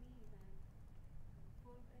like me, man.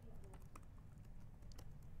 For the report.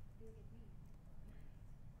 Do you get me?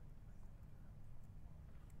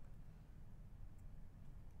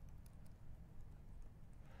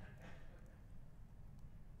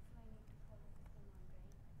 So I need to follow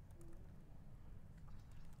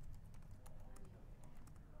this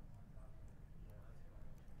command, right?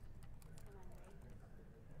 I mean, this command, right?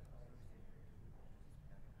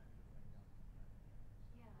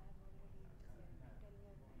 Yeah, I've already said. Tell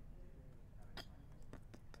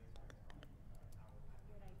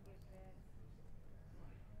your IP address.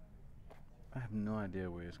 I have no idea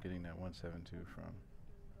where it's getting that 172 from.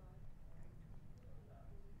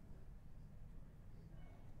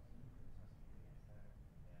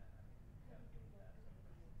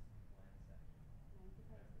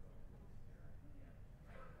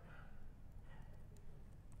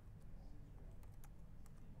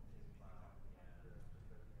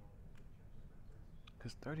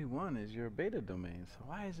 Because 31 is your beta domain, so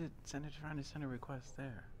why is it trying to send a request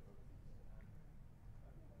there?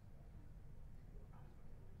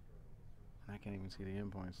 And I can't even see the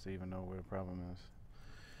endpoints to even know where the problem is.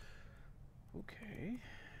 Okay.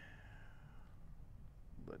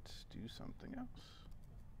 Let's do something else.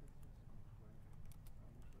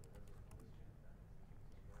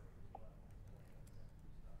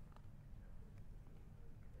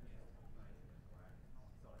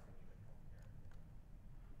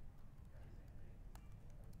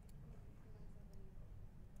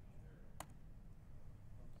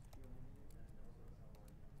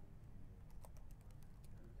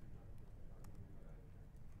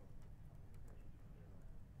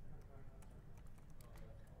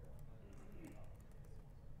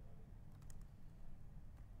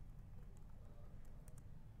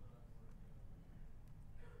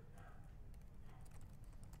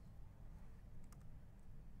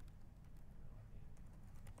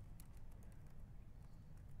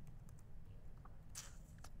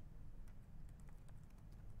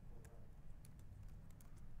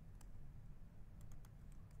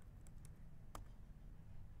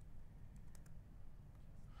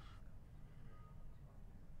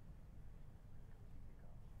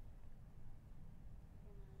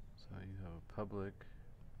 So you have a public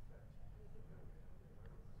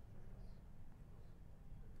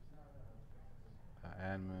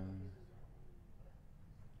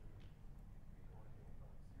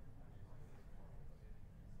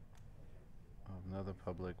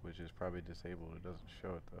public, which is probably disabled. It doesn't show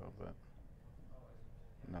it though, but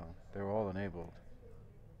no, they're all enabled.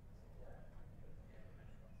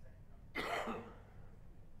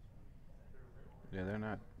 Yeah, they're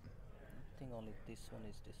not. I think only this one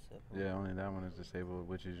is disabled. Yeah, only that one is disabled,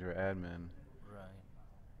 which is your admin. Right.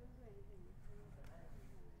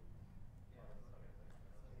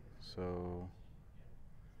 So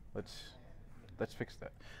let's fix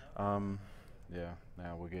that. Yeah,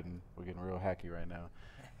 now we're getting real hacky right now.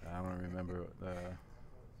 I don't remember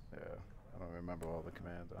yeah, I don't remember all the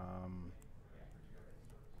commands.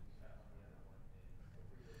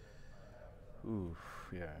 Oof,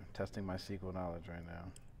 yeah, testing my SQL knowledge right now.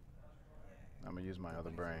 Yeah. I'm gonna use my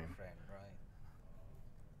other Google is your brain. friend, right?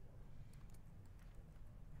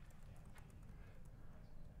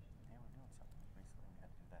 Yeah, we're doing something recently. We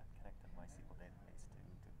had to do that. Connect to the MySQL database to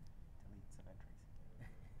delete some entries.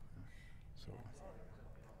 So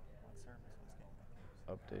What service was getting that?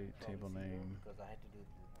 update table name. Because I had to do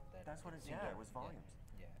that. That's what it. single- Yeah, it was volumes.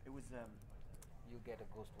 Yeah. It was You get a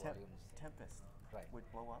ghost temp- volumes. Tempest Right. would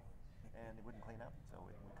blow up, and it wouldn't clean up, so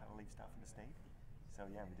it would kind of leave stuff in the state. So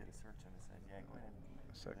yeah, we did a search and it said, yeah, go ahead and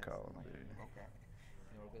do Set this. column Like, B. okay.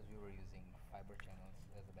 You know, because we were using fiber channels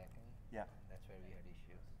as a backend. Yeah. That's where we had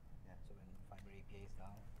issues. Yeah. So when fiber API is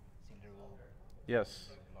down, Cinder will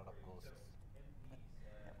Yes. give a lot of ghosts. Yep.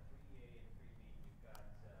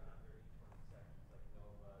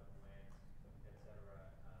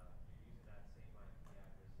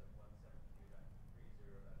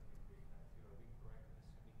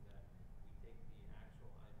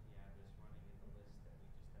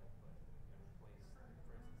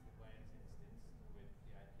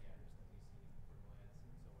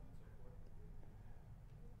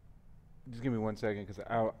 Just give me 1 second, because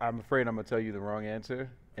I'm afraid I'm gonna tell you the wrong answer,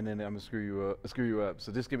 and then I'm gonna screw you up.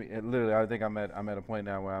 So just give me literally. I think I'm at a point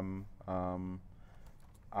now where I'm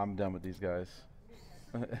done with these guys.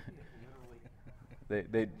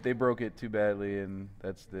 they broke it too badly, and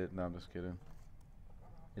that's the. No, I'm just kidding.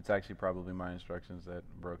 It's actually probably my instructions that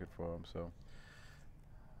broke it for them. So.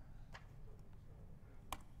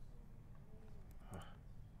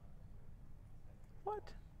 What?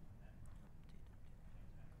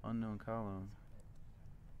 Unknown column.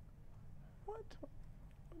 What?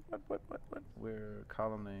 Where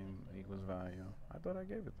column name equals value. I thought I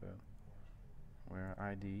gave it that. Where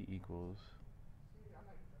ID equals.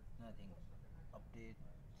 Nothing. Update.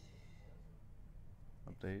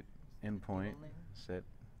 Update endpoint Table name? set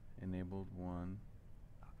enabled 1.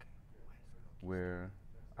 Okay. Where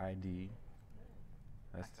ID.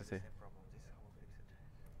 That's to say. Problem. This I will fix it.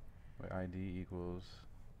 Where ID equals.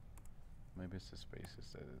 Maybe it's the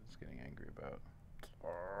spaces that it's getting angry about.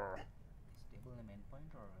 Is table name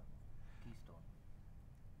endpoint or keystone?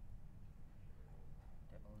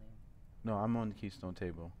 Table name. No, I'm on the Keystone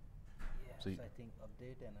table. Yes, So I think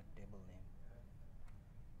update and a table name.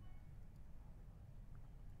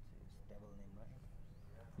 Says table name, right?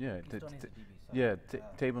 Yeah. Keystone is a DB. Sorry. Yeah.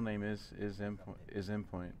 Table name is endpoint. update. Is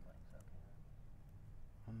endpoint. Okay.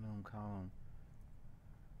 Unknown column.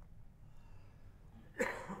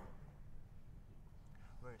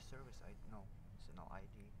 Where is service ID? No, it's no ID.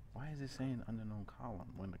 Why is it saying unknown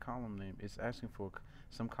column when the column name it's asking for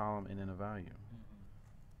some column and then a value?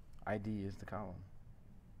 ID is the column.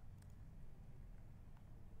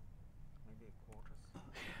 Maybe a quarters.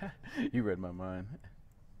 You read my mind.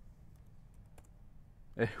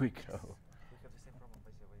 There we go. We have the same problem,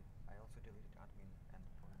 by the way. I also deleted admin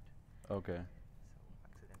endpoint. Okay. So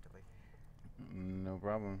accidentally. No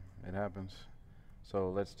problem. It happens.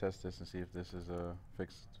 So let's test this and see if this is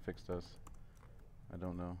fixed us. I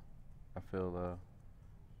don't know. I feel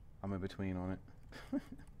I'm in between on it.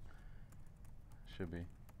 Should be.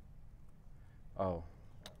 Oh.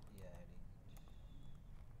 Yeah, I think.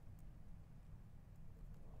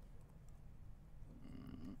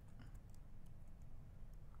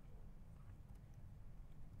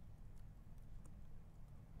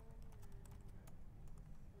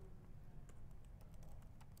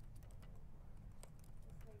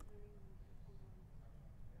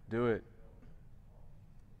 Do it.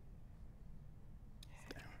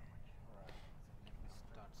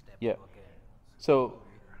 Start step Yeah. two again. So,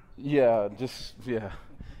 yeah, yeah.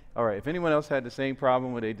 All right. If anyone else had the same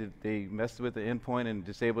problem where they messed with the endpoint and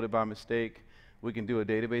disabled it by mistake, we can do a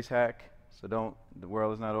database hack. So the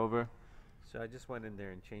world is not over. So I just went in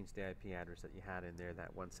there and changed the IP address that you had in there,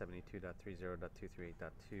 that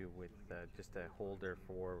 172.30.238.2 with just a holder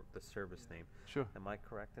for the service name. Sure. Am I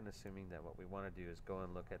correct in assuming that what we want to do is go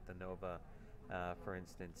and look at the Nova, for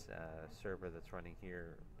instance, server that's running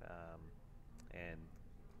here, and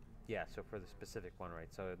Yeah, so for the specific one, right?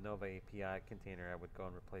 So Nova API container, I would go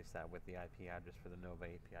and replace that with the IP address for the Nova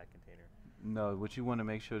API container. No, what you want to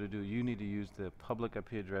make sure to do, you need to use the public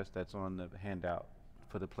IP address that's on the handout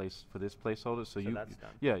for the place for this placeholder. So you, that's done.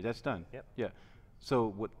 yeah, that's done. Yep. Yeah.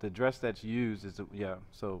 So what the address that's used is yeah.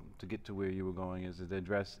 So to get to where you were going is that the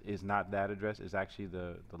address is not that address. It's actually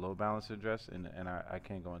the load balancer address, and I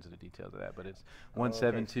can't go into the details of that, but it's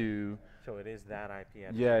 172. So it is that IP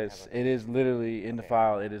address. Yes, it is literally in the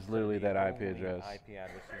file. It is literally the that IP only address. IP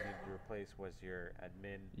address you needed to replace was your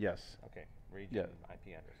admin. Yes. Okay. Region Yeah.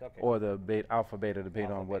 IP address. Okay. Or the alpha beta,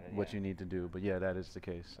 depending on Alpha what beta, yeah. you need to do. But yeah, that is the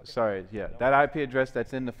case. Sorry, yeah, that IP address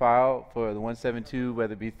that's in the file for the 172,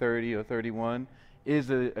 whether it be 30 or 31, is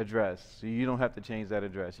the address. So you don't have to change that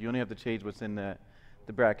address. You only have to change what's in the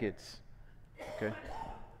brackets. Okay. So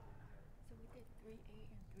we did 3A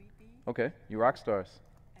and 3B, Okay. You rock stars.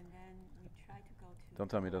 and then we tried to go to. Don't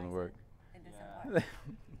tell me it doesn't work. It doesn't work.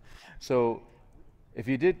 So if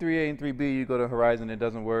you did 3A and 3B, you go to Horizon, it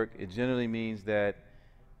doesn't work. It generally means that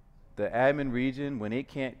the admin region, when it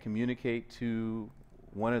can't communicate to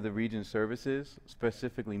one of the region services,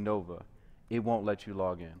 specifically Nova, it won't let you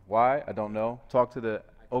log in. Why? I don't know. Talk to the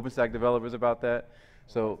OpenStack developers about that.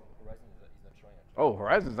 So, oh,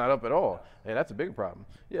 Horizon's not up at all. Hey, that's a big problem.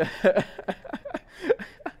 Yeah.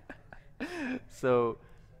 So,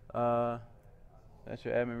 that's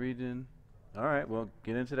your admin region. All right, well,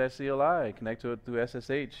 get into that CLI, connect to it through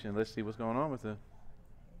SSH, and let's see what's going on with it. I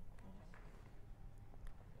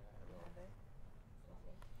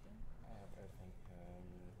have everything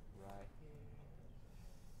right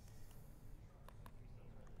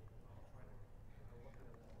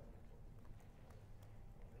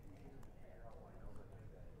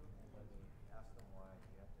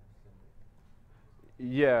here.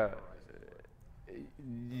 Yeah.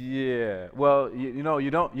 Yeah. Well, you know, you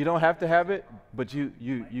don't have to have it, but you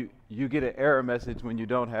get an error message when you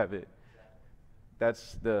don't have it.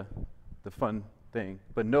 That's the fun thing.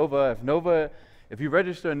 But if you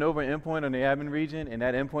register a Nova endpoint on the admin region and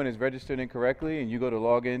that endpoint is registered incorrectly and you go to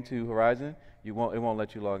log into Horizon, it won't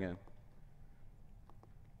let you log in.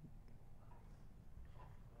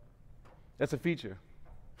 That's a feature.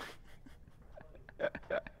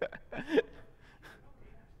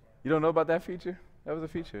 You don't know about that feature? That was a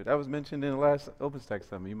feature. That was mentioned in the last OpenStack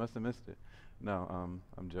summit. You must have missed it. No,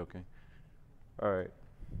 I'm joking. All right.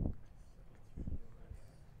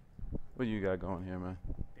 What do you got going here, man?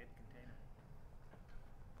 Dead container.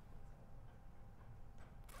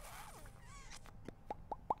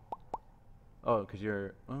 Oh, because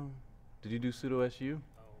did you do sudo su?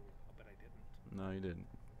 Oh, but I didn't. No, you didn't.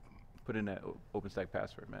 Put in that OpenStack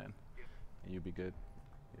password, man, Yep. and you'll be good.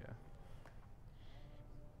 Yeah.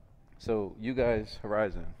 So you guys,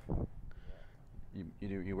 Horizon,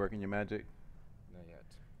 you working your magic? Not yet.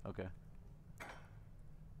 Okay.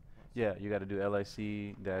 Yeah, you got to do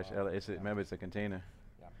LIC dash L. Remember, it's a container.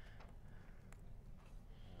 Yeah.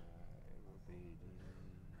 It will be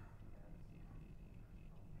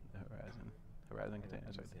Horizon container.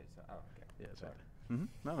 That's right there. okay. Yeah, that's right Sorry. there.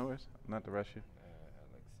 No, no worries. Not to rush you. Alexi.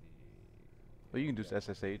 Well, you can do yeah,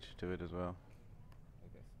 SSH to it as well. I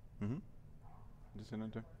guess. Just an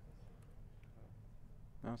enter.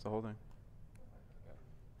 No, it's the whole thing. Yeah.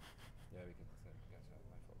 Yeah, we can say. Yes, my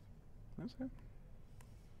fault. That's it.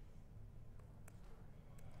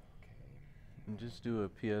 Okay. And just do a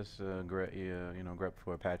PS grep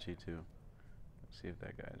for Apache too. See if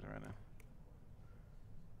that guy's running.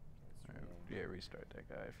 Let's All right, run. yeah, restart that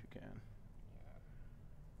guy if you can. Yeah.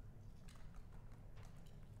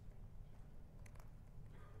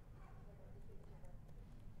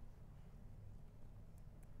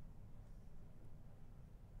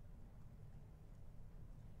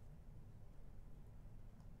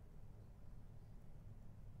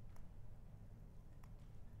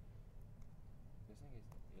 The thing is,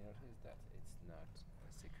 you notice that it's not a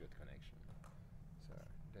secured connection. So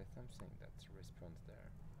there's something that responds there.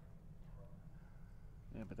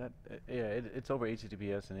 Yeah, but it's over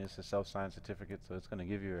HTTPS and it's a self-signed certificate, so it's going to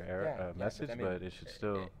give you an error Yeah, message, I mean, but it should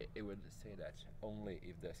still. It would say that only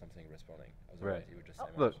if there's something responding. Right. Otherwise, it would just say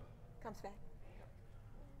Look. Comes back.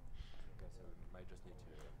 Okay, so we might just need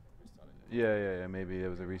to restart it. Yeah. Maybe there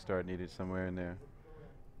was a restart needed somewhere in there.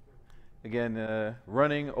 Again,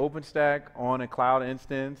 running OpenStack on a cloud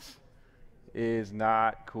instance is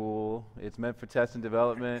not cool. It's meant for test and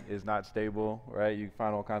development. It's not stable, right? You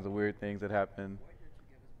find all kinds of weird things that happen.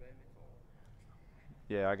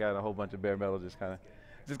 Yeah, I got a whole bunch of bare metal just kind of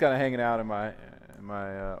hanging out in my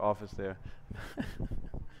office there.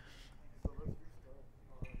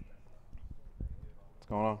 What's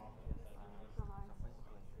going on?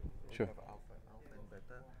 Sure. Alpha and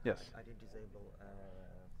beta. Yes. I did disable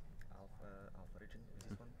alpha region,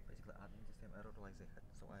 this one, basically admin the same error like they had.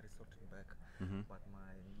 So I resorted back, Mm-hmm. but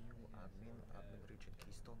my new admin region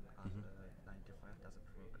keystone as 95 doesn't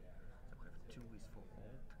work. So I have 2 is for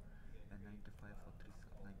old and 95 for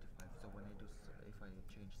 395. So when I do, if I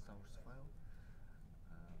change source file,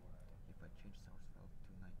 if I change source file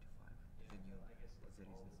to 95, then it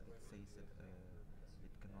says that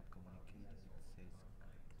it cannot communicate. It says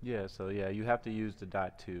Yeah, so yeah, you have to use the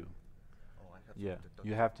dot two. oh, I have Yeah, to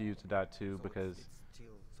you have to use the dot two so because it's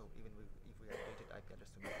still so even if we updated IP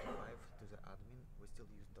address to 95 to the admin, we still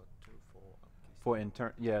use .2 for for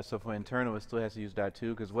so for internal it still has to use dot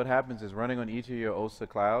two because what happens is running on each of your OSA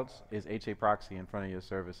clouds is HA proxy in front of your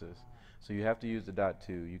services. So you have to use the dot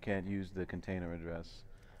two. You can't use the container address.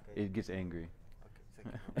 Okay. It gets angry. Okay, thank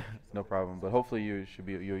you very much. So No problem. But hopefully you should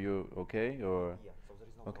be you're okay or yeah, so there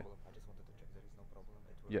is no okay. problem. I just wanted to check there is no problem. It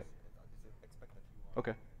works Yeah. as expected.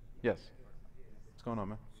 Okay. Yes. What's going on,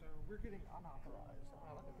 man? So we're getting unauthorized. When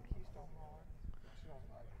I look at the keystone log,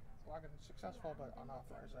 login successful but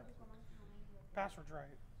unauthorized. Like, password's right,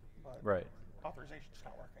 but Right. authorization's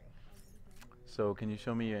not working. So can you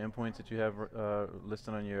show me your endpoints that you have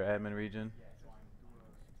listed on your admin region?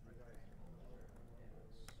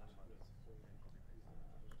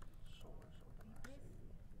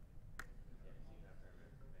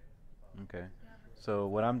 Okay. So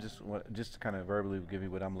what I'm just to kind of verbally give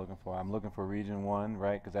you what I'm looking for. I'm looking for region 1,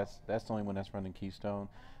 right? Because that's the only one that's running Keystone.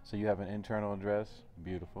 So you have an internal address,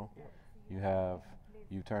 beautiful.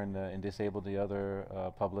 You turned and disabled the other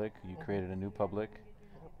public. You created a new public,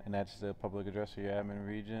 and that's the public address of your admin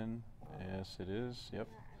region. Yes, it is. Yep.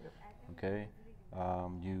 Okay.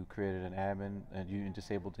 You created an admin, and you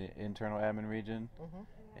disabled the internal admin region,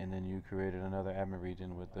 and then you created another admin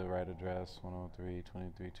region with the right address,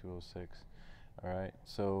 103.23.206. All right.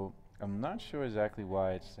 So I'm not sure exactly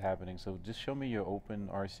why it's happening. So just show me your open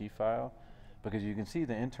RC file, because you can see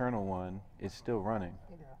the internal one is still running.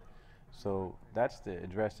 Yeah. So that's the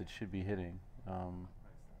address it should be hitting. Thank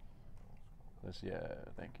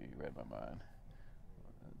you. You read my mind.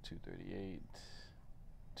 238,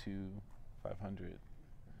 500.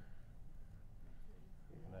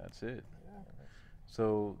 That's it.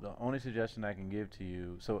 So the only suggestion I can give to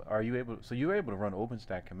you, so you're able to run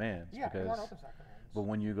OpenStack commands? Yeah, I can run because, OpenStack commands. But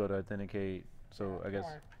when you go to authenticate, so I guess.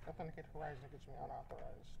 When I authenticate Horizon, it gets me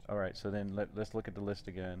unauthorized. All right, so then let's look at the list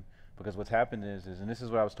again, because what's happened is, and this is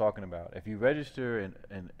what I was talking about, if you register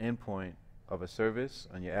an endpoint of a service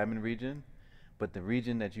on your admin region, but the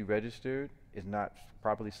region that you registered is not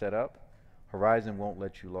properly set up, Horizon won't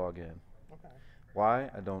let you log in. Okay. Why?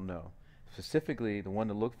 I don't know. Specifically, the one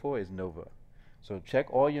to look for is Nova. So check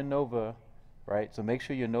all your Nova, right? So make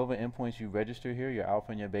sure your Nova endpoints you register here, your alpha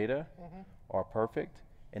and your beta, are perfect,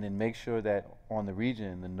 and then make sure that on the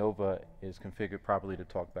region, the Nova is configured properly to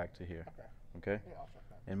talk back to here. Okay? Yeah, I'll check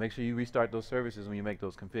that. And make sure you restart those services when you make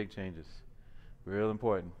those config changes. Real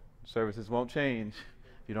important. Services won't change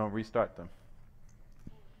if you don't restart them.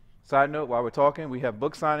 Side note, while we're talking, we have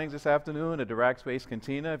book signings this afternoon at the Rackspace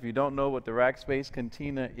Cantina. If you don't know what the Rackspace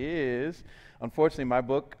Cantina is, unfortunately my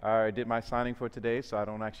book, I did my signing for today, so I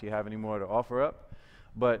don't actually have any more to offer up.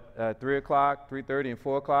 But 3 o'clock, 3:30, and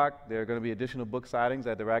 4 o'clock, there are going to be additional book signings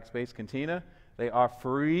at the Rackspace Cantina. They are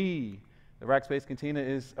free. The Rackspace Cantina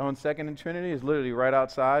is on 2nd and Trinity. It's literally right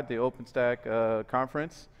outside the OpenStack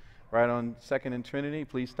conference, right on 2nd and Trinity.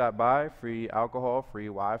 Please stop by. Free alcohol, free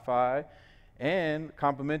Wi-Fi, and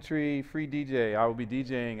complimentary free DJ. I will be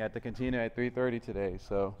DJing at the Cantina at 3:30 today,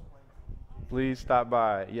 so please stop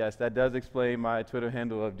by. Yes, that does explain my Twitter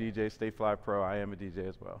handle of DJ Stayfly Pro. I am a DJ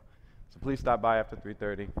as well. So please stop by after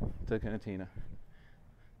 3:30 to the Cantina.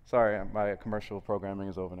 Sorry, my commercial programming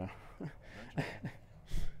is over now.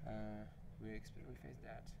 We faced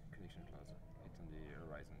that connection closer. It's on the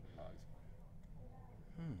Horizon logs.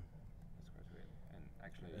 That's quite weird. And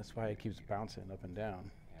actually, That's why it keeps bouncing up and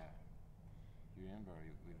down. Yeah. You remember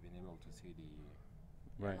we've been able to see the.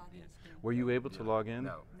 Right. Yes. Were you able to log in?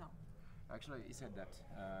 No. No. Actually, he said that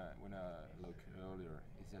when I looked earlier,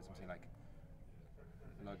 he said something like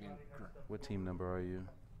login. What team number are you?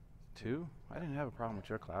 2? I didn't have a problem with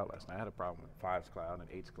your cloud last night. I had a problem with 5's cloud and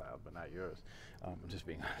 8's cloud, but not yours. I'm just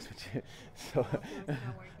being honest with you. So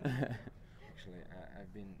Actually,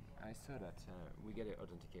 I saw that we get it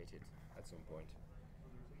authenticated at some point.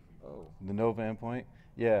 Oh. The Nova endpoint?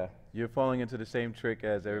 Yeah, you're falling into the same trick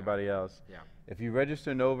as everybody else. Yeah. If you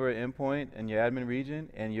register Nova endpoint in your admin region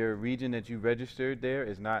and your region that you registered there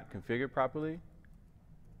is not configured properly,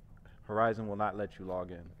 Horizon will not let you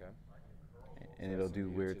log in. Okay. And So it'll that's do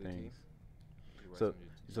on the weird utility. things. You write So on the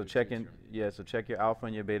so utility check in, tree. yeah, so check your alpha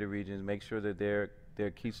and your beta regions, make sure that they're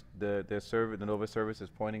their server, the Nova service is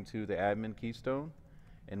pointing to the admin keystone,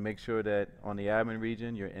 and make sure that on the admin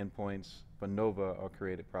region, your endpoints for Nova are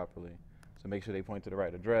created properly. So make sure they point to the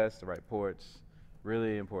right address, the right ports.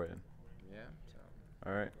 Really important. Yeah. So.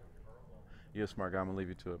 All right. You're a smart guy. I'm gonna leave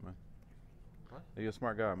you to it, man. What? You're a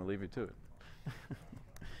smart guy. I'm gonna leave you to it.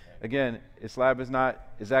 Again, Islab is not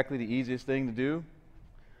exactly the easiest thing to do,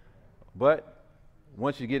 but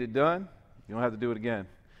once you get it done, you don't have to do it again.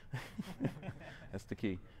 That's the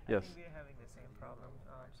key. Yes. I think we're having the same problem.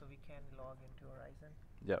 So we can log into Horizon.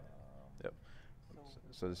 Yep. Yep.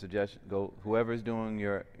 So the suggestion, whoever's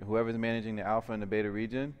managing the alpha and the beta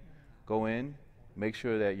region, go in, make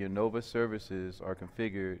sure that your Nova services are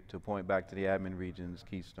configured to point back to the admin region's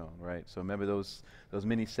keystone, right? So remember those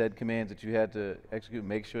many sed commands that you had to execute,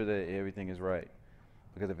 make sure that everything is right.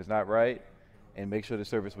 Because if it's not right, and make sure the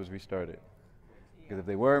service was restarted. Because if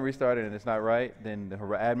they weren't restarted and it's not right, then the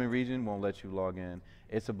admin region won't let you log in.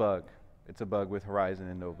 It's a bug. It's a bug with Horizon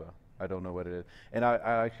and Nova. I don't know what it is. And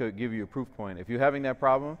I could give you a proof point. If you're having that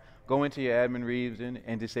problem, go into your admin region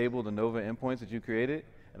and disable the Nova endpoints that you created,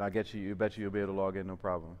 and I bet you'll be able to log in no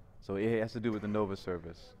problem. So it has to do with the Nova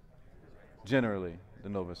service. Generally, the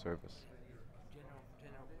Nova service.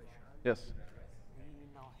 General question. Yes. We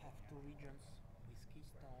now have two regions with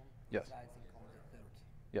keystone. Yes. Rising on the third.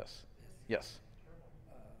 Yes. Yes.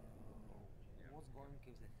 What's going if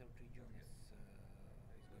the third region is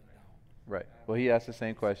going down? Right. Well, he asked the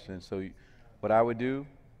same question. So what I would do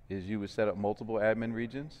is you would set up multiple admin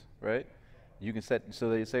regions, right? You can set, so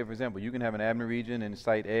they say, for example, you can have an admin region in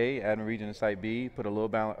site A, admin region in site B, put a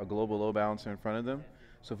global load balancer in front of them.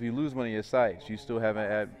 So if you lose one of your sites, you still have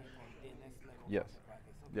an yes.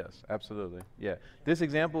 Yes, absolutely. Yeah. This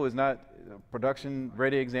example is not a production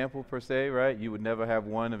ready example per se, right? You would never have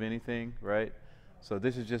one of anything, right? So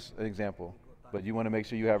this is just an example, but you want to make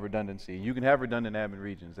sure you have redundancy. You can have redundant admin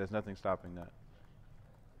regions. There's nothing stopping that.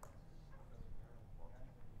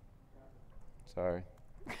 Sorry.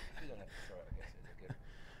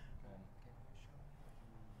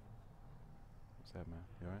 What's that, man?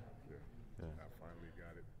 You all right? Yeah. I finally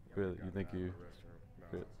got it. Really? You think you? No,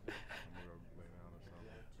 I'm gonna lay down or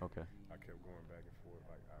something. Okay. I kept going back and forth.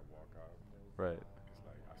 Like I walk out. Right. It's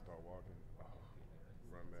like I start walking,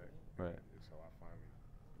 run back. Right. So I finally.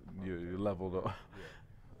 You leveled up.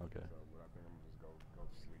 Yeah. Okay. So, but I think I'm gonna just go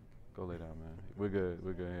to sleep. Go lay down, man. We're good.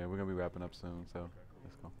 We're good. Yeah, we're gonna be wrapping up soon. So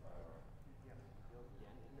let's go.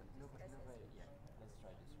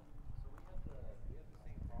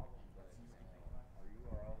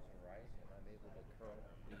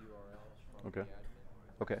 Okay.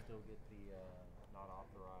 Okay. Still get the not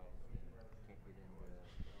authorized. Can't get into.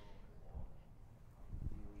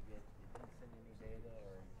 Do we didn't send any data,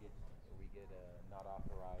 or we get not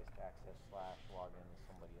authorized access / login to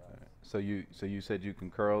somebody else? Right. So you said you can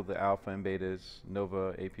curl the alpha and betas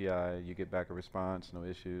Nova API. You get back a response, no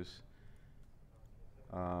issues.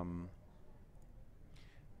 Let's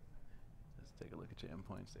take a look at your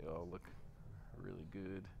endpoints. They all look really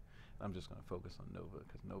good. I'm just going to focus on Nova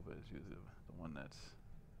because Nova is usually the one that's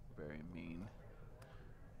very mean.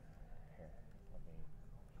 Here, let me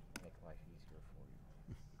make life easier for you.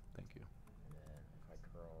 Thank you. And then if I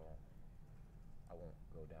curl, I won't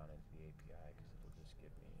go down into the API because it'll just give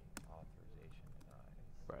me authorization denied.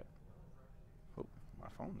 Right. Oh, my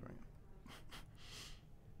phone's ringing.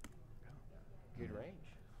 Good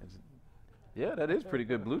range. Yeah, that is pretty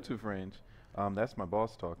good Bluetooth range. That's my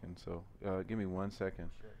boss talking, so give me 1 second.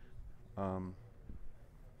 Sure.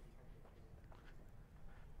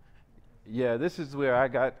 Yeah, this is where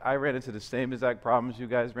I ran into the same exact problems you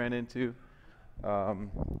guys ran into.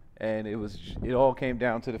 And it all came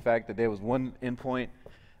down to the fact that there was one endpoint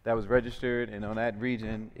that was registered, and on that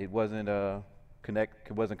region, it wasn't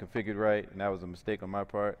configured right, and that was a mistake on my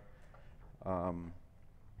part.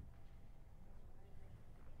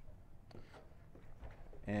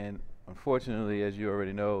 And unfortunately, as you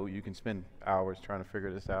already know, you can spend hours trying to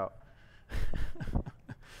figure this out.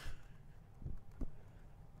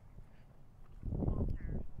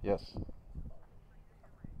 Yes.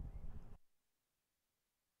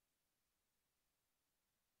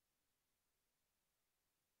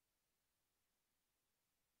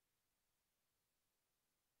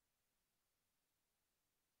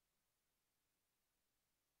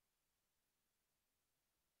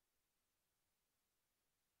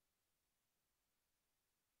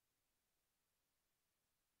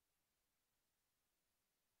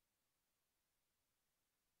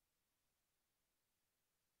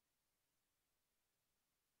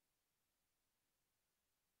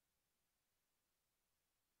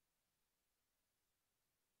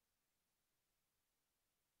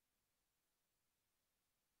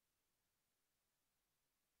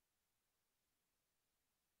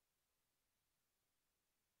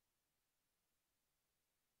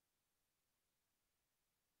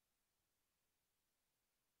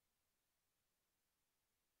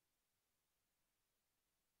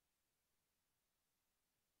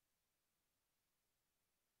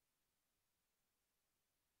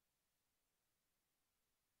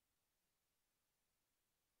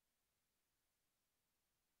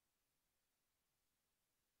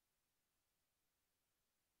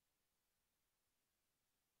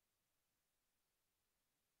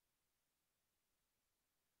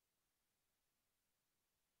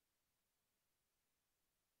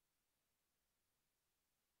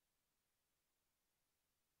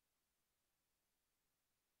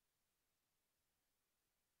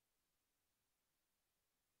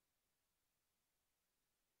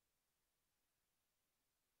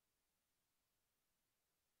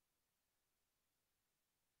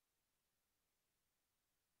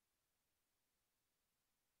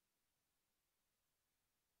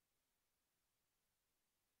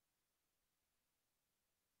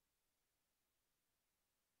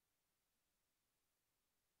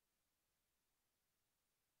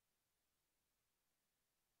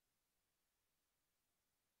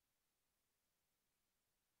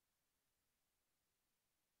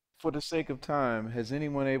 for the sake of time, has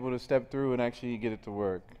anyone able to step through and actually get it to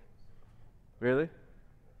work? Really?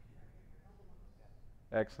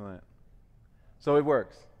 Excellent. So it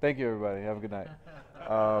works. Thank you, everybody. Have a good night.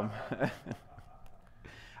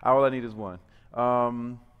 All I need is one.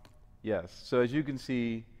 Yes. So as you can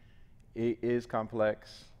see, it is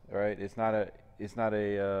complex. All right. It's not a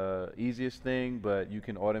easiest thing, but you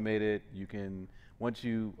can automate it. You can, once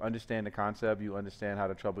you understand the concept, you understand how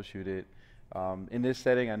to troubleshoot it. In this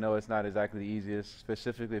setting, I know it's not exactly the easiest,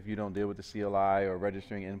 specifically if you don't deal with the CLI or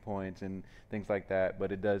registering endpoints and things like that,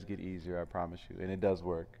 but it does get easier, I promise you, and it does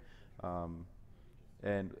work.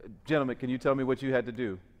 And gentlemen, can you tell me what you had to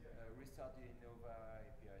do? Restart the Nova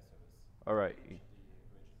API service. All right.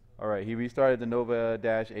 All right, he restarted the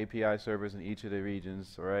Nova-API servers in each of the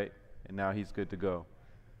regions, all right? And now he's good to go.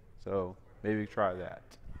 So maybe try that.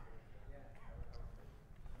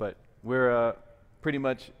 But we're pretty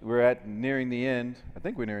much, nearing the end. I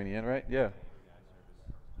think we're nearing the end, right? Yeah.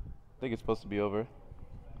 I think it's supposed to be over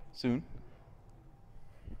soon.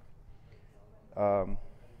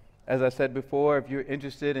 As I said before, if you're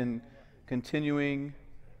interested in continuing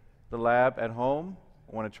the lab at home,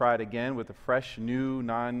 want to try it again with a fresh, new,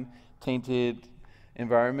 non-tainted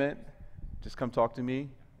environment, just come talk to me,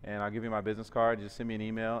 and I'll give you my business card. Just send me an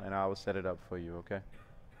email, and I will set it up for you, okay?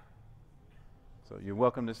 So you're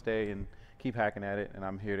welcome to stay and keep hacking at it, and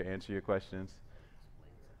I'm here to answer your questions.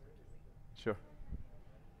 Sure.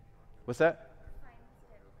 What's that?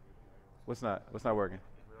 What's not working?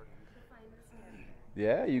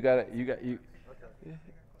 Yeah, you got. Yeah.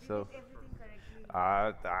 So.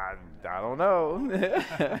 I don't know. Is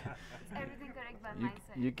everything correct by my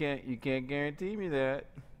side? You can't guarantee me that.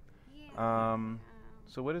 Yeah.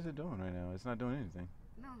 So what is it doing right now? It's not doing anything.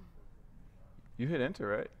 No. You hit enter,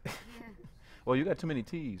 right? Yeah. Well, you got too many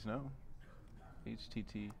T's, no?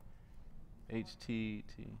 HTTPS.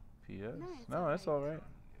 No, that's all right.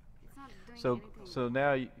 It's not doing anything. So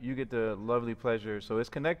now you get the lovely pleasure. So it's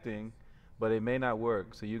connecting, but it may not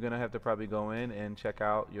work. So you're gonna have to probably go in and check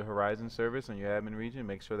out your Horizon service on your admin region,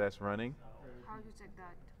 make sure that's running. How do you check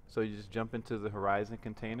that? So you just jump into the Horizon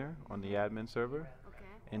container on the admin server, Okay.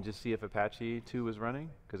 and just see if Apache 2 is running,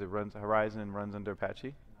 because Horizon runs under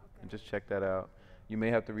Apache, and just check that out. You may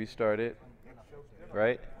have to restart it,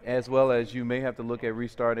 right? As well as you may have to look at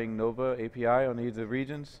restarting Nova API on these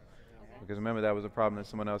regions, because remember that was a problem that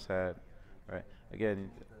someone else had, right? Again,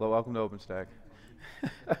 welcome to OpenStack.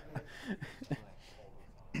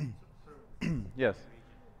 Yes.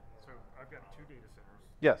 So I've got 2 data centers.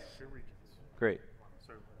 Yes. 2 regions. Great.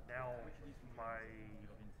 So now my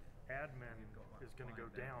admin is going to go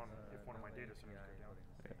down if one of my data centers go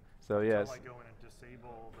down. So yes. Until I go in and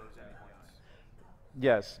disable those endpoints.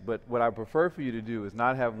 Yes, but what I prefer for you to do is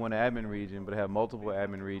not have one admin region, but have multiple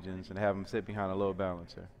admin regions and have them sit behind a load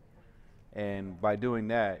balancer. And by doing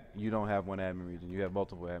that, you don't have one admin region, you have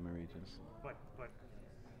multiple admin regions.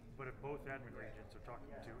 But if both admin regions are talking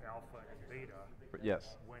to alpha and beta,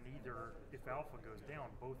 yes. If alpha goes down,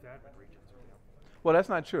 both admin regions are down. Well, that's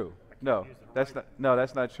not true. No,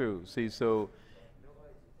 that's not true. See, so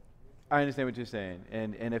I understand what you're saying,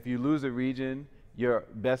 and if you lose a region, your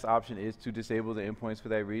best option is to disable the endpoints for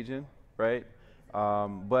that region, right?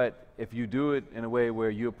 But if you do it in a way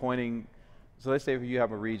where you're pointing, so let's say if you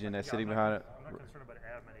have a region that's sitting behind it. I'm not concerned about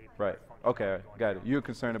admin API. Right. Okay. Got it. You're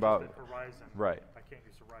concerned about Horizon. Right. I can't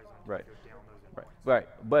use Horizon. Right. To go down those Right. endpoints. Right.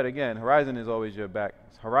 But again, Horizon is always your back.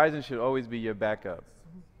 Horizon should always be your backup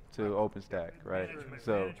to OpenStack, right? Management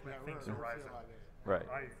thinks Horizon. Right.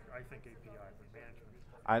 I think API, but management.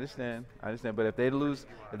 I understand. But if they lose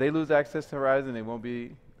access to Horizon, it won't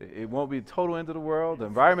be total end of the world. The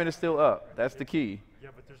environment is still up. That's the key.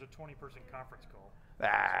 Yeah, but there's a 20-person conference call.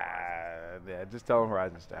 Yeah, just tell them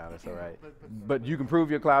Horizon's down. That's all right. But you can prove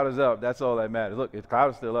your cloud is up. That's all that matters. Look, the cloud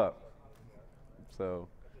is still up. So,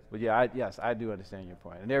 but yeah, yes, I do understand your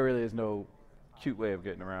point. And there really is no cute way of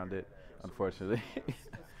getting around it, unfortunately.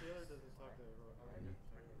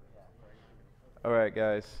 All right,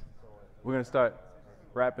 guys. We're going to start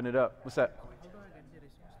wrapping it up. What's that?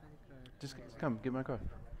 Just come, get my car.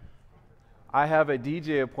 I have a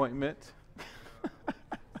DJ appointment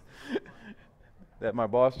that my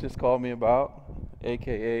boss just called me about,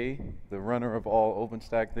 aka the runner of all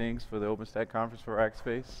OpenStack things for the OpenStack conference for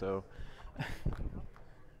Rackspace. So,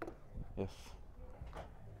 yes.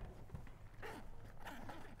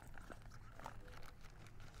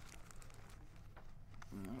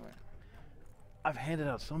 All right. I've handed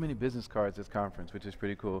out so many business cards this conference, which is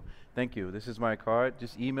pretty cool. Thank you. This is my card.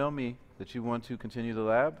 Just email me that you want to continue the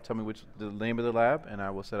lab. Tell me the name of the lab, and I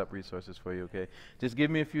will set up resources for you, okay? Just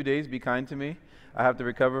give me a few days. Be kind to me. I have to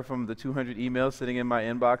recover from the 200 emails sitting in my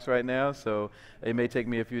inbox right now, so it may take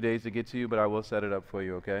me a few days to get to you, but I will set it up for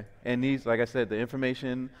you, okay? And these, like I said, the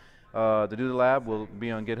information to do the lab will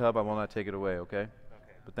be on GitHub. I will not take it away, okay? Okay.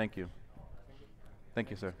 But thank you. Thank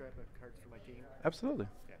you, sir. Grab a card for my team. Absolutely.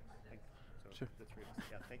 Yeah. Thanks. So Sure. the three of us.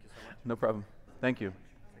 Yeah. Thank you so much. No problem. Thank you.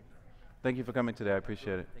 Thank you for coming today. I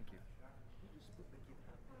appreciate it. Thank you.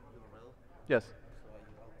 Yes.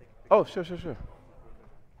 Oh, sure, sure, sure.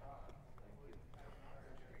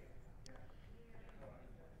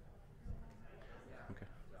 Okay.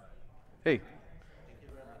 Hey.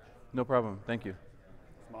 No problem. Thank you.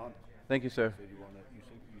 Smart. Thank you, sir. You said you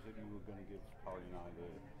said you were going to give Polly and I the.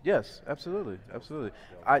 Yes, absolutely, absolutely.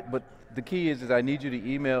 But the key is I need you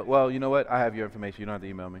to email. Well, you know what? I have your information. You don't have to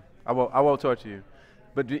email me. I won't torture you.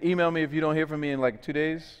 But email me if you don't hear from me in like 2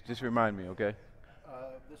 days. Just remind me, okay?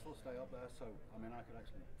 This will stay up there, so I mean I could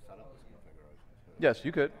actually set up this configuration. Yes,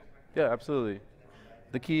 you could. Yeah, absolutely.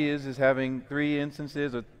 The key is having 3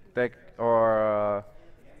 instances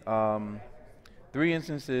three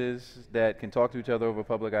instances that can talk to each other over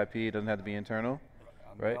public IP. It doesn't have to be internal,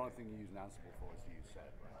 right? The only thing you use Ansible for is to use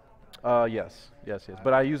set, right? Yes.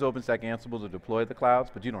 But I use OpenStack Ansible to deploy the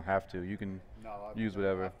clouds, but you don't have to. You can No, use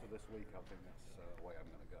whatever. After this week, I think that's the way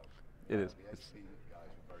I'm going to go. It is. The HP guys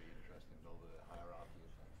are very interested in all the hierarchy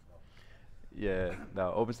and stuff. Yeah,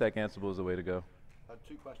 no, OpenStack Ansible is the way to go. I had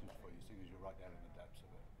 2 questions for you, seeing as you're right down in the depths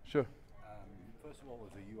of it. Sure. First of all,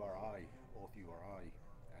 was the URI, auth URI